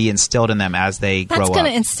going to be instilled in them as they grow up? That's going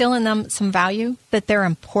to instill in them some value, that they're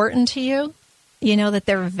important to you, that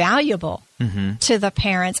they're valuable to the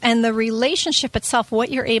parents. And the relationship itself, what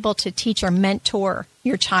you're able to teach or mentor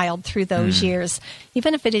your child through those years,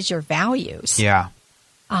 even if it is your values. Yeah.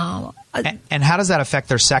 And how does that affect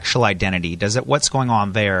their sexual identity? What's going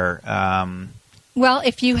on there? Well,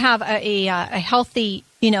 if you have a healthy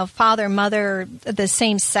father, mother, the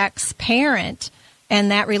same sex parent, and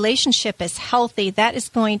that relationship is healthy, that is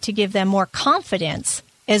going to give them more confidence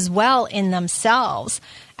as well in themselves.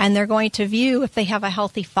 And they're going to view, if they have a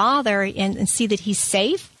healthy father and see that he's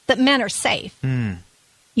safe, that men are safe.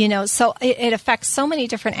 So it affects so many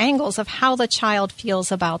different angles of how the child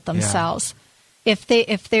feels about themselves. If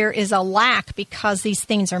there is a lack because these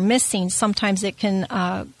things are missing, sometimes it can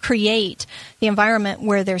create the environment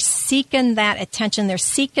where they're seeking that attention. They're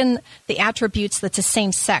seeking the attributes that the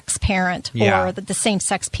same-sex parent or that the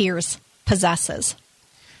same-sex peers possesses.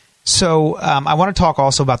 So I want to talk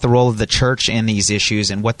also about the role of the church in these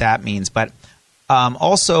issues and what that means. But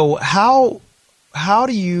also, how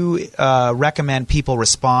do you recommend people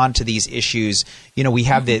respond to these issues? We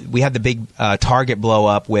have the big Target blow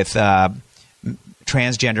up with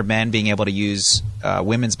transgender men being able to use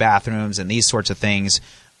women's bathrooms and these sorts of things.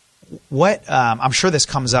 What I'm sure this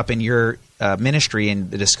comes up in your ministry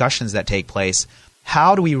and the discussions that take place.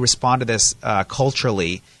 How do we respond to this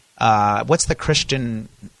culturally? What's the Christian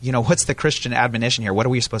admonition here? What are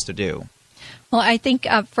we supposed to do? Well, I think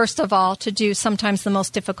first of all, to do sometimes the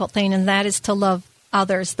most difficult thing, and that is to love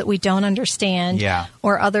others that we don't understand,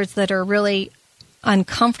 or others that are really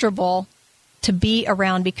uncomfortable to be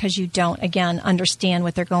around because you don't, again, understand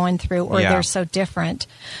what they're going through, or they're so different.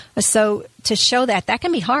 So to show that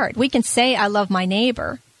can be hard. We can say, I love my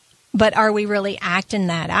neighbor, but are we really acting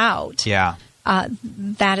that out? Yeah.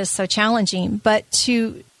 That is so challenging. But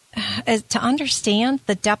to understand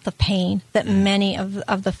the depth of pain that many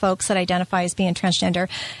of the folks that identify as being transgender,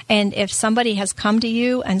 and if somebody has come to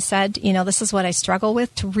you and said, this is what I struggle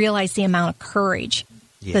with, to realize the amount of courage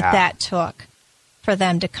that took for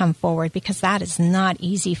them to come forward, because that is not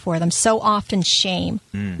easy for them. So often shame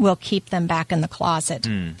will keep them back in the closet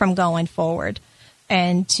from going forward,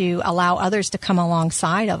 and to allow others to come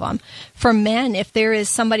alongside of them. For men, if there is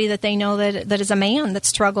somebody that they know that is a man that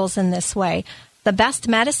struggles in this way, the best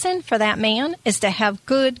medicine for that man is to have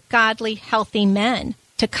good, godly, healthy men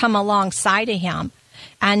to come alongside of him,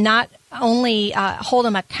 and not only hold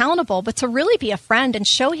him accountable, but to really be a friend and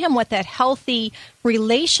show him what that healthy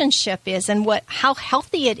relationship is, and how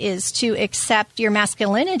healthy it is to accept your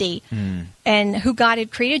masculinity and who God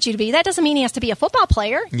had created you to be. That doesn't mean he has to be a football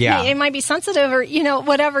player. Yeah. It might be sensitive or,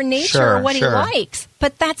 whatever nature or what he likes.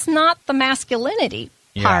 But that's not the masculinity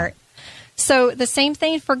part. So the same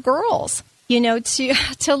thing for girls.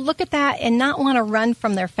 To look at that and not want to run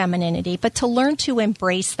from their femininity, but to learn to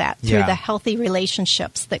embrace that through the healthy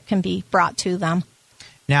relationships that can be brought to them.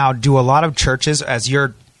 Now, do a lot of churches, as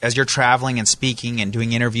you're traveling and speaking and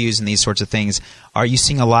doing interviews and these sorts of things, are you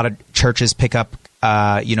seeing a lot of churches pick up,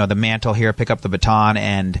 the mantle here, pick up the baton,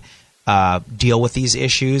 and deal with these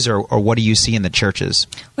issues, or what do you see in the churches?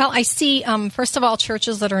 Well, I see, first of all,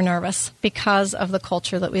 churches that are nervous because of the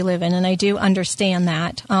culture that we live in, and I do understand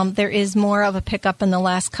that. There is more of a pickup in the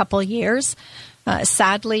last couple years.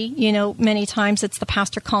 Sadly, many times it's the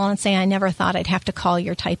pastor calling and saying, I never thought I'd have to call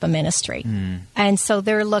your type of ministry. And so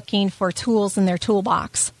they're looking for tools in their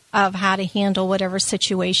toolbox of how to handle whatever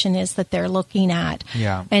situation is that they're looking at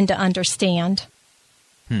and to understand.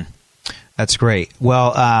 That's great.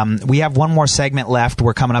 Well, we have one more segment left.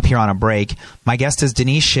 We're coming up here on a break. My guest is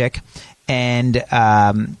Denise Schick, and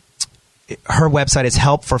her website is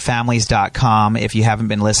helpforfamilies.com if you haven't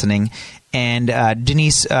been listening. And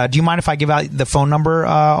Denise, do you mind if I give out the phone number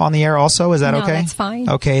on the air also? Is that okay? No, that's fine.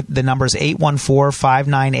 Okay. The number is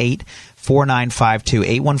 814-598-4952,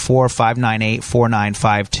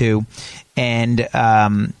 814-598-4952. And,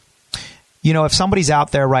 if somebody's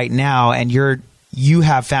out there right now and you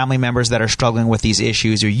have family members that are struggling with these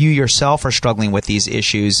issues, or you yourself are struggling with these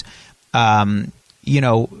issues, the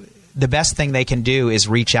best thing they can do is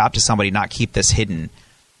reach out to somebody, not keep this hidden.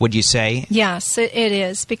 Would you say? Yes, it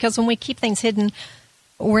is. Because when we keep things hidden,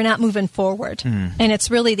 we're not moving forward. And it's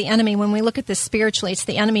really the enemy. When we look at this spiritually, it's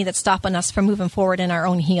the enemy that's stopping us from moving forward in our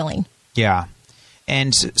own healing. Yeah.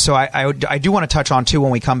 And so I do want to touch on, too, when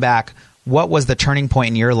we come back, what was the turning point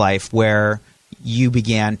in your life where you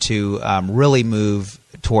began to really move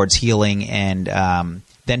towards healing and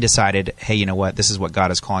then decided, hey, you know what? This is what God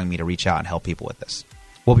is calling me to reach out and help people with this.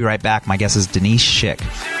 We'll be right back. My guest is Denise Schick.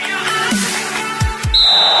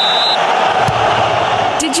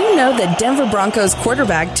 Did you know that Denver Broncos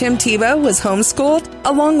quarterback Tim Tebow was homeschooled,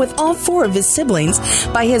 along with all 4 of his siblings,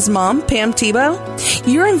 by his mom, Pam Tebow?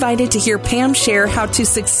 You're invited to hear Pam share how to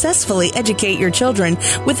successfully educate your children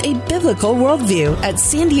with a biblical worldview at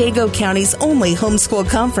San Diego County's only homeschool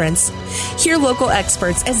conference. Hear local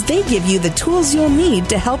experts as they give you the tools you'll need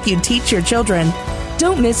to help you teach your children.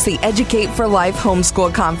 Don't miss the Educate for Life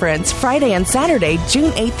Homeschool Conference, Friday and Saturday, June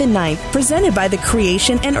 8th and 9th, presented by the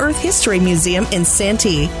Creation and Earth History Museum in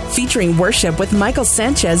Santee, featuring worship with Michael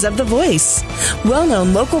Sanchez of The Voice,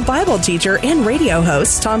 well-known local Bible teacher and radio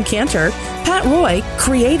host Tom Cantor, Pat Roy,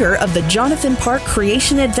 creator of the Jonathan Park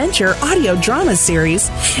Creation Adventure audio drama series,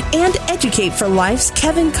 and Educate for Life's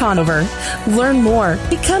Kevin Conover. Learn more,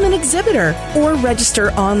 become an exhibitor, or register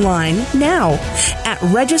online now at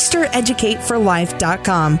registereducateforlife.com.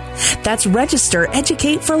 That's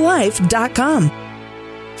registereducateforlife.com.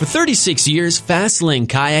 For 36 years, Fastlane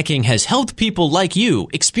Kayaking has helped people like you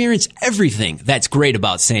experience everything that's great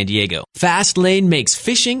about San Diego. Fastlane makes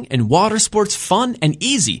fishing and water sports fun and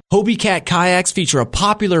easy. Hobie Cat kayaks feature a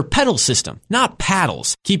popular pedal system, not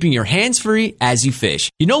paddles, keeping your hands free as you fish.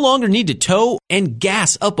 You no longer need to tow and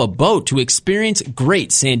gas up a boat to experience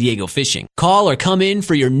great San Diego fishing. Call or come in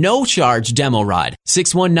for your no-charge demo ride.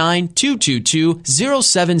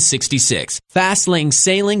 619-222-0766.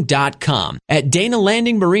 FastlaneSailing.com. At Dana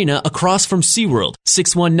Landing Marina across from SeaWorld.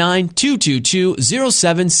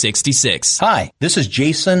 619-222-0766. Hi, this is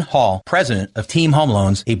Jason Hall, president of Team Home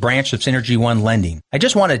Loans, a branch of Synergy One Lending. I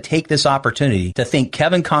just want to take this opportunity to thank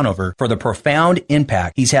Kevin Conover for the profound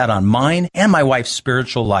impact he's had on mine and my wife's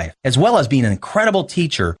spiritual life, as well as being an incredible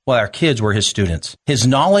teacher while our kids were his students. His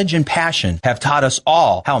knowledge and passion have taught us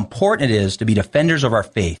all how important it is to be defenders of our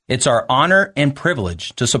faith. It's our honor and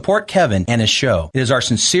privilege to support Kevin and his show. It is our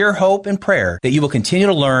sincere hope and prayer that you will continue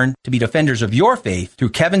to learn to be defenders of your faith through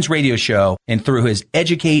Kevin's radio show and through his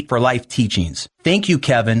Educate for Life teachings. Thank you,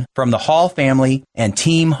 Kevin, from the Hall family and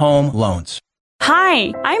Team Home Loans.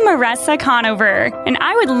 Hi, I'm Marissa Conover, and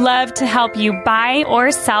I would love to help you buy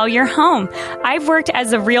or sell your home. I've worked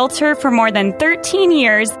as a realtor for more than 13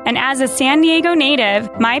 years, and as a San Diego native,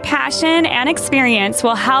 my passion and experience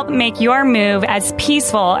will help make your move as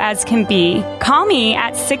peaceful as can be. Call me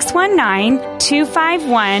at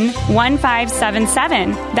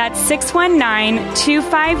 619-251-1577. That's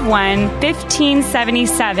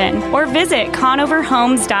 619-251-1577, or visit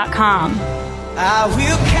conoverhomes.com. I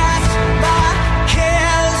will cast my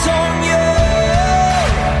cares on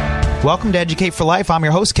you. Welcome to Educate for Life. I'm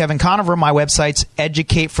your host, Kevin Conover. My website's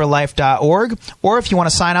educateforlife.org. Or if you want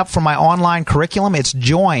to sign up for my online curriculum, it's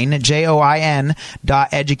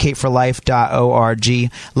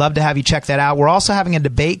join.educateforlife.org. Love to have you check that out. We're also having a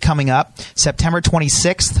debate coming up September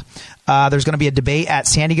 26th. There's going to be a debate at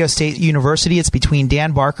San Diego State University. It's between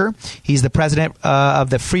Dan Barker. He's the president of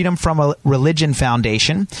the Freedom from Religion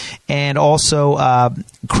Foundation, and also a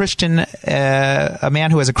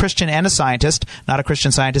man who is a Christian and a scientist, not a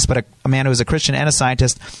Christian scientist, but a man who is a Christian and a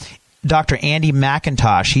scientist, Dr. Andy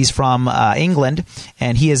McIntosh. He's from England,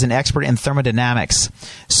 and he is an expert in thermodynamics.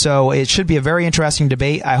 So it should be a very interesting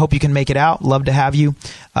debate. I hope you can make it out. Love to have you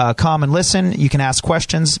come and listen. You can ask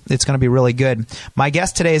questions. It's going to be really good. My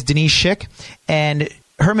guest today is Denise Schick, and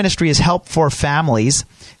her ministry is Help for Families,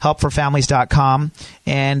 helpforfamilies.com.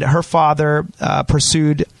 And her father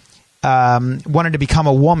wanted to become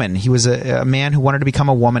a woman. He was a man who wanted to become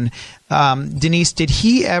a woman. Denise, did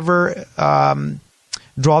he ever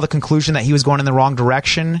draw the conclusion that he was going in the wrong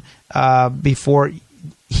direction before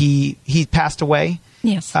he passed away?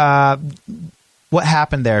 Yes. What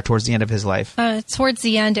happened there towards the end of his life? Towards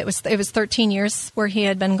the end, it was 13 years where he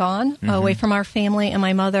had been gone, away from our family, and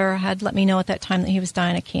my mother had let me know at that time that he was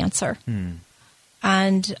dying of cancer.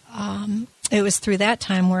 And it was through that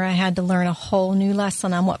time where I had to learn a whole new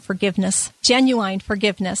lesson on what forgiveness, genuine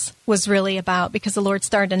forgiveness, was really about, because the Lord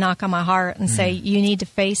started to knock on my heart and say, you need to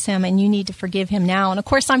face him and you need to forgive him now. And of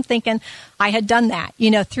course, I'm thinking I had done that,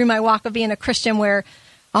 through my walk of being a Christian where,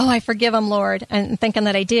 I forgive him, Lord, and thinking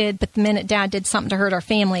that I did. But the minute Dad did something to hurt our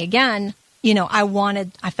family again,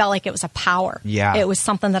 I felt like it was a power. Yeah. It was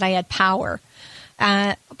something that I had power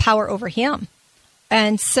over him.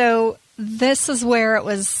 And so this is where it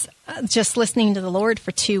was just listening to the Lord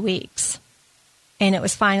for 2 weeks. And it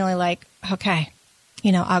was finally like, okay,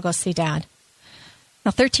 I'll go see Dad.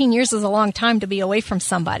 Now, 13 years is a long time to be away from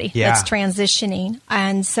somebody that's transitioning.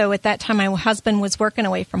 And so at that time, my husband was working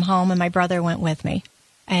away from home and my brother went with me.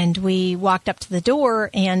 And we walked up to the door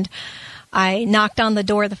and I knocked on the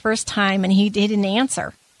door the first time and he didn't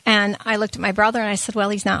answer. And I looked at my brother and I said, well,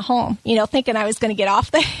 he's not home, thinking I was going to get off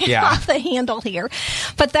the handle here.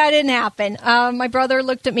 But that didn't happen. My brother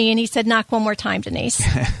looked at me and he said, knock one more time, Denise.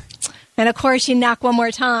 And of course, you knock one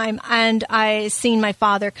more time. And I seen my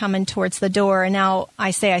father coming towards the door. And now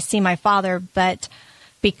I say I see my father, but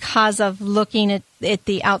because of looking at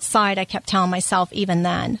the outside, I kept telling myself even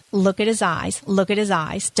then, look at his eyes,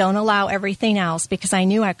 don't allow everything else, because I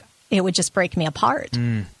knew it would just break me apart.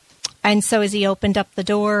 And so as he opened up the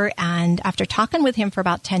door, and after talking with him for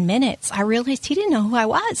about 10 minutes, I realized he didn't know who I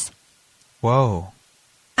was. Whoa.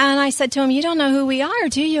 And I said to him, you don't know who we are,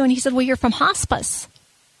 do you? And he said, well, you're from hospice.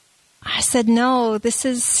 I said, no, this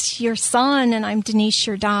is your son, and I'm Denise,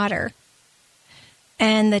 your daughter.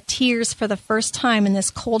 And the tears for the first time in this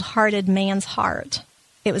cold-hearted man's heart.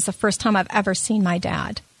 It was the first time I've ever seen my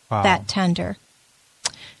dad that tender.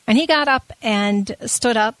 And he got up and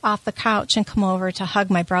stood up off the couch and come over to hug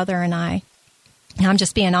my brother and I. And I'm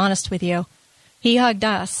just being honest with you. He hugged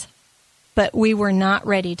us, but we were not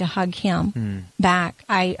ready to hug him back.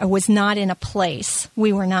 I was not in a place.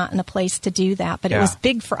 We were not in a place to do that. But it was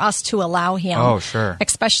big for us to allow him. Oh, sure.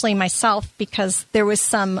 Especially myself, because there was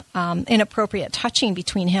some inappropriate touching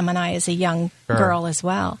between him and I as a young girl as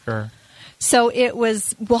well. Sure. So it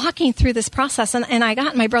was walking through this process, and I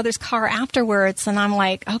got in my brother's car afterwards, and I'm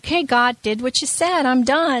like, okay, God did what you said. I'm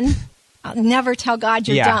done. I'll never tell God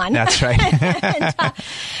you're done. Yeah, that's right.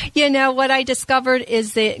 And, what I discovered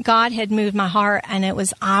is that God had moved my heart, and it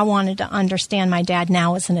was I wanted to understand my dad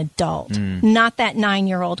now as an adult, not that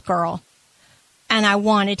 9-year-old girl. And I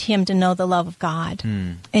wanted him to know the love of God.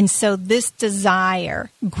 And so this desire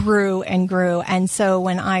grew and grew. And so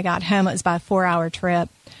when I got home, it was about a 4-hour trip.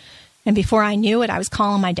 And before I knew it, I was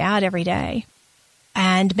calling my dad every day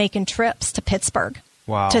and making trips to Pittsburgh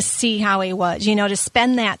to see how he was. To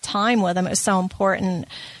spend that time with him, it was so important,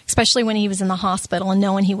 especially when he was in the hospital and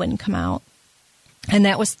knowing he wouldn't come out. And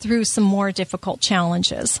that was through some more difficult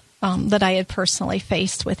challenges that I had personally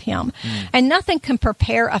faced with him. And nothing can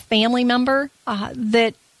prepare a family member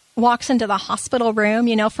that walks into the hospital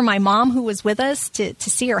room, for my mom who was with us to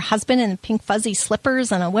see her husband in pink fuzzy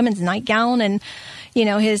slippers and a women's nightgown and,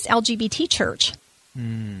 his LGBT church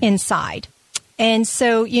inside. And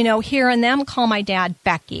so, hearing them call my dad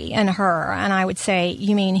Becky and her, and I would say,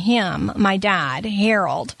 you mean him, my dad,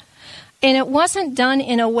 Harold. And it wasn't done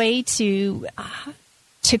in a way to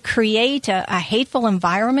create a hateful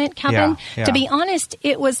environment, Kevin. Yeah. To be honest,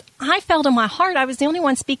 I felt in my heart I was the only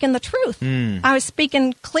one speaking the truth. I was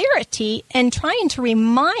speaking clarity and trying to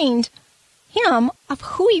remind him of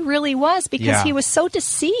who he really was, because he was so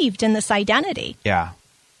deceived in this identity. Yeah.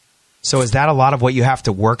 So is that a lot of what you have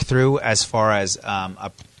to work through as far as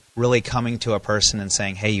really coming to a person and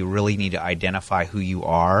saying, hey, you really need to identify who you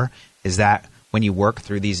are? Is that when you work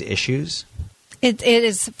through these issues? It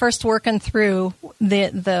is first working through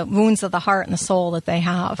the wounds of the heart and the soul that they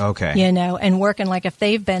have. Okay. And working, like if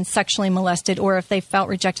they've been sexually molested or if they felt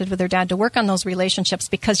rejected with their dad, to work on those relationships,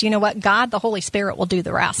 because you know what? God, the Holy Spirit, will do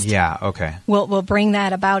the rest. Yeah, okay. We'll bring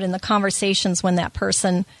that about in the conversations when that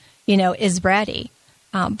person, is ready.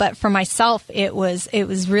 But for myself, it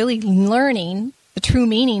was really learning the true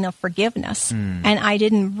meaning of forgiveness. And I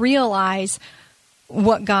didn't realize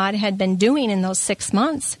what God had been doing in those 6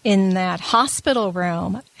 months in that hospital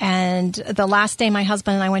room. And the last day my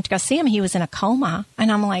husband and I went to go see him, he was in a coma. And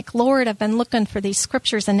I'm like, Lord, I've been looking for these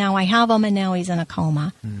scriptures, and now I have them, and now he's in a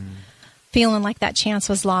coma. Feeling like that chance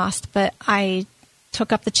was lost. But I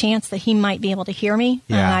took up the chance that he might be able to hear me.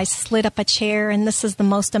 Yeah. And I slid up a chair, and this is the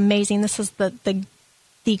most amazing. This is the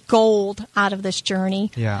gold out of this journey.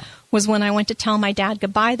 Yeah. Was when I went to tell my dad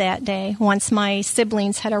goodbye that day, once my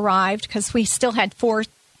siblings had arrived, because we still had 4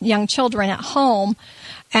 young children at home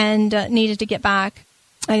and needed to get back.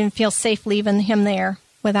 I didn't feel safe leaving him there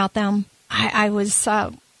without them. I was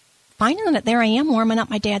finding that there I am warming up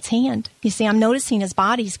my dad's hand. You see, I'm noticing his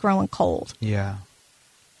body's growing cold. Yeah.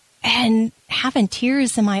 And having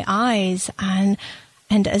tears in my eyes. And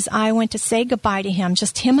as I went to say goodbye to him,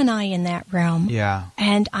 just him and I in that room. Yeah.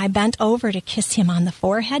 And I bent over to kiss him on the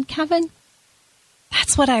forehead, Kevin.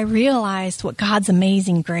 That's what I realized what God's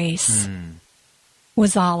amazing grace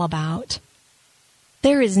was all about.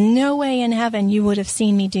 There is no way in heaven you would have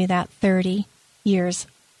seen me do that 30 years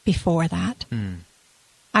before that.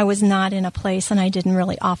 I was not in a place, and I didn't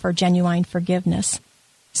really offer genuine forgiveness.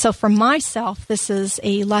 So for myself, this is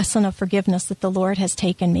a lesson of forgiveness that the Lord has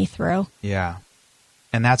taken me through. Yeah.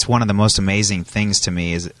 And that's one of the most amazing things to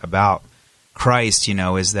me is about Christ,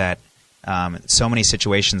 is that so many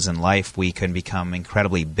situations in life we can become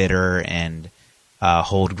incredibly bitter and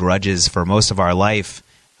hold grudges for most of our life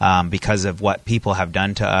because of what people have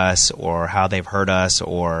done to us or how they've hurt us,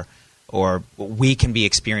 or we can be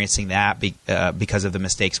experiencing that because of the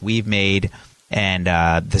mistakes we've made and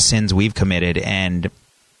the sins we've committed. And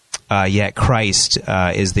yet Christ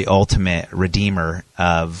is the ultimate redeemer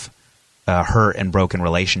of hurt and broken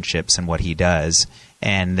relationships and what he does,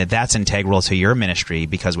 and that's integral to your ministry,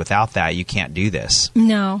 because without that you can't do this.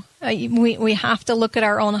 No, we have to look at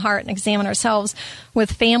our own heart and examine ourselves.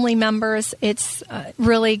 With family members, it's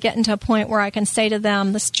really getting to a point where I can say to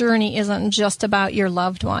them, this journey isn't just about your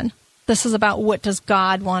loved one. This is about what does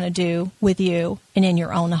God want to do with you and in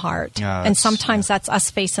your own heart. And sometimes that's us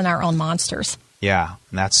facing our own monsters. Yeah,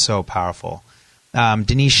 and that's so powerful.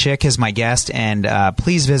 Denise Schick is my guest, and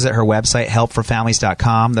please visit her website,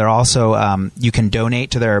 helpforfamilies.com. They're also, you can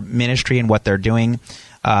donate to their ministry and what they're doing.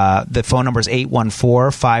 The phone number is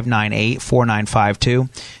 814-598-4952.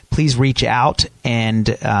 Please reach out and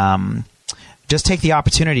just take the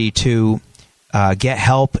opportunity to get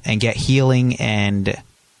help and get healing and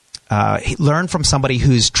learn from somebody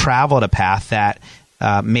who's traveled a path that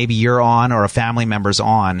maybe you're on or a family member's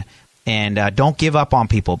on. And don't give up on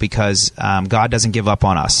people, because God doesn't give up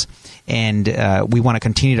on us. And we want to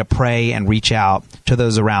continue to pray and reach out to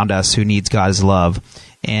those around us who needs God's love.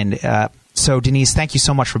 And so, Denise, thank you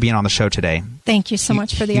so much for being on the show today. Thank you so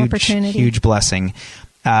much for the opportunity. Huge blessing.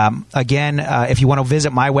 Again, if you want to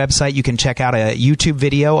visit my website, you can check out a YouTube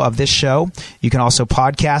video of this show. You can also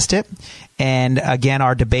podcast it. And again,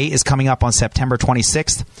 our debate is coming up on September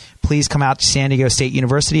 26th. Please come out to San Diego State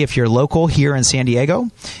University if you're local here in San Diego.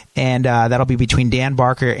 And that'll be between Dan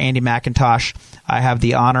Barker and Andy McIntosh. I have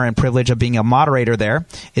the honor and privilege of being a moderator there.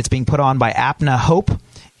 It's being put on by Apna Hope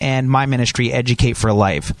and my ministry, Educate for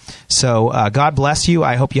Life. So God bless you.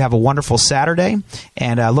 I hope you have a wonderful Saturday,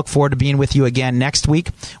 and I look forward to being with you again next week.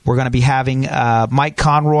 We're going to be having Mike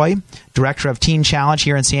Conroy, Director of Teen Challenge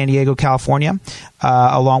here in San Diego, California,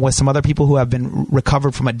 along with some other people who have been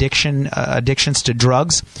recovered from addictions to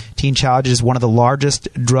drugs. Teen Challenge is one of the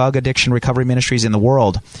largest drug addiction recovery ministries in the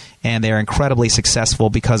world, and they are incredibly successful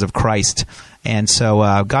because of Christ. And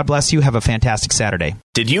so God bless you. Have a fantastic Saturday.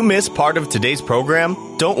 Did you miss part of today's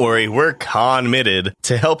program? Don't worry, we're committed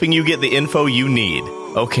to helping you get the info you need.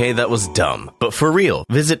 Okay, that was dumb. But for real,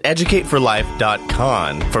 visit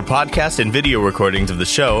educateforlife.com for podcast and video recordings of the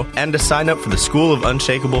show and to sign up for the School of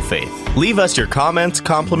Unshakable Faith. Leave us your comments,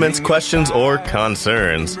 compliments, questions, or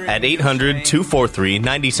concerns at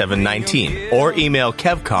 800-243-9719 or email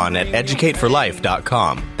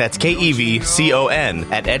kevcon@educateforlife.com. That's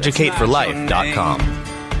KEVCON@educateforlife.com.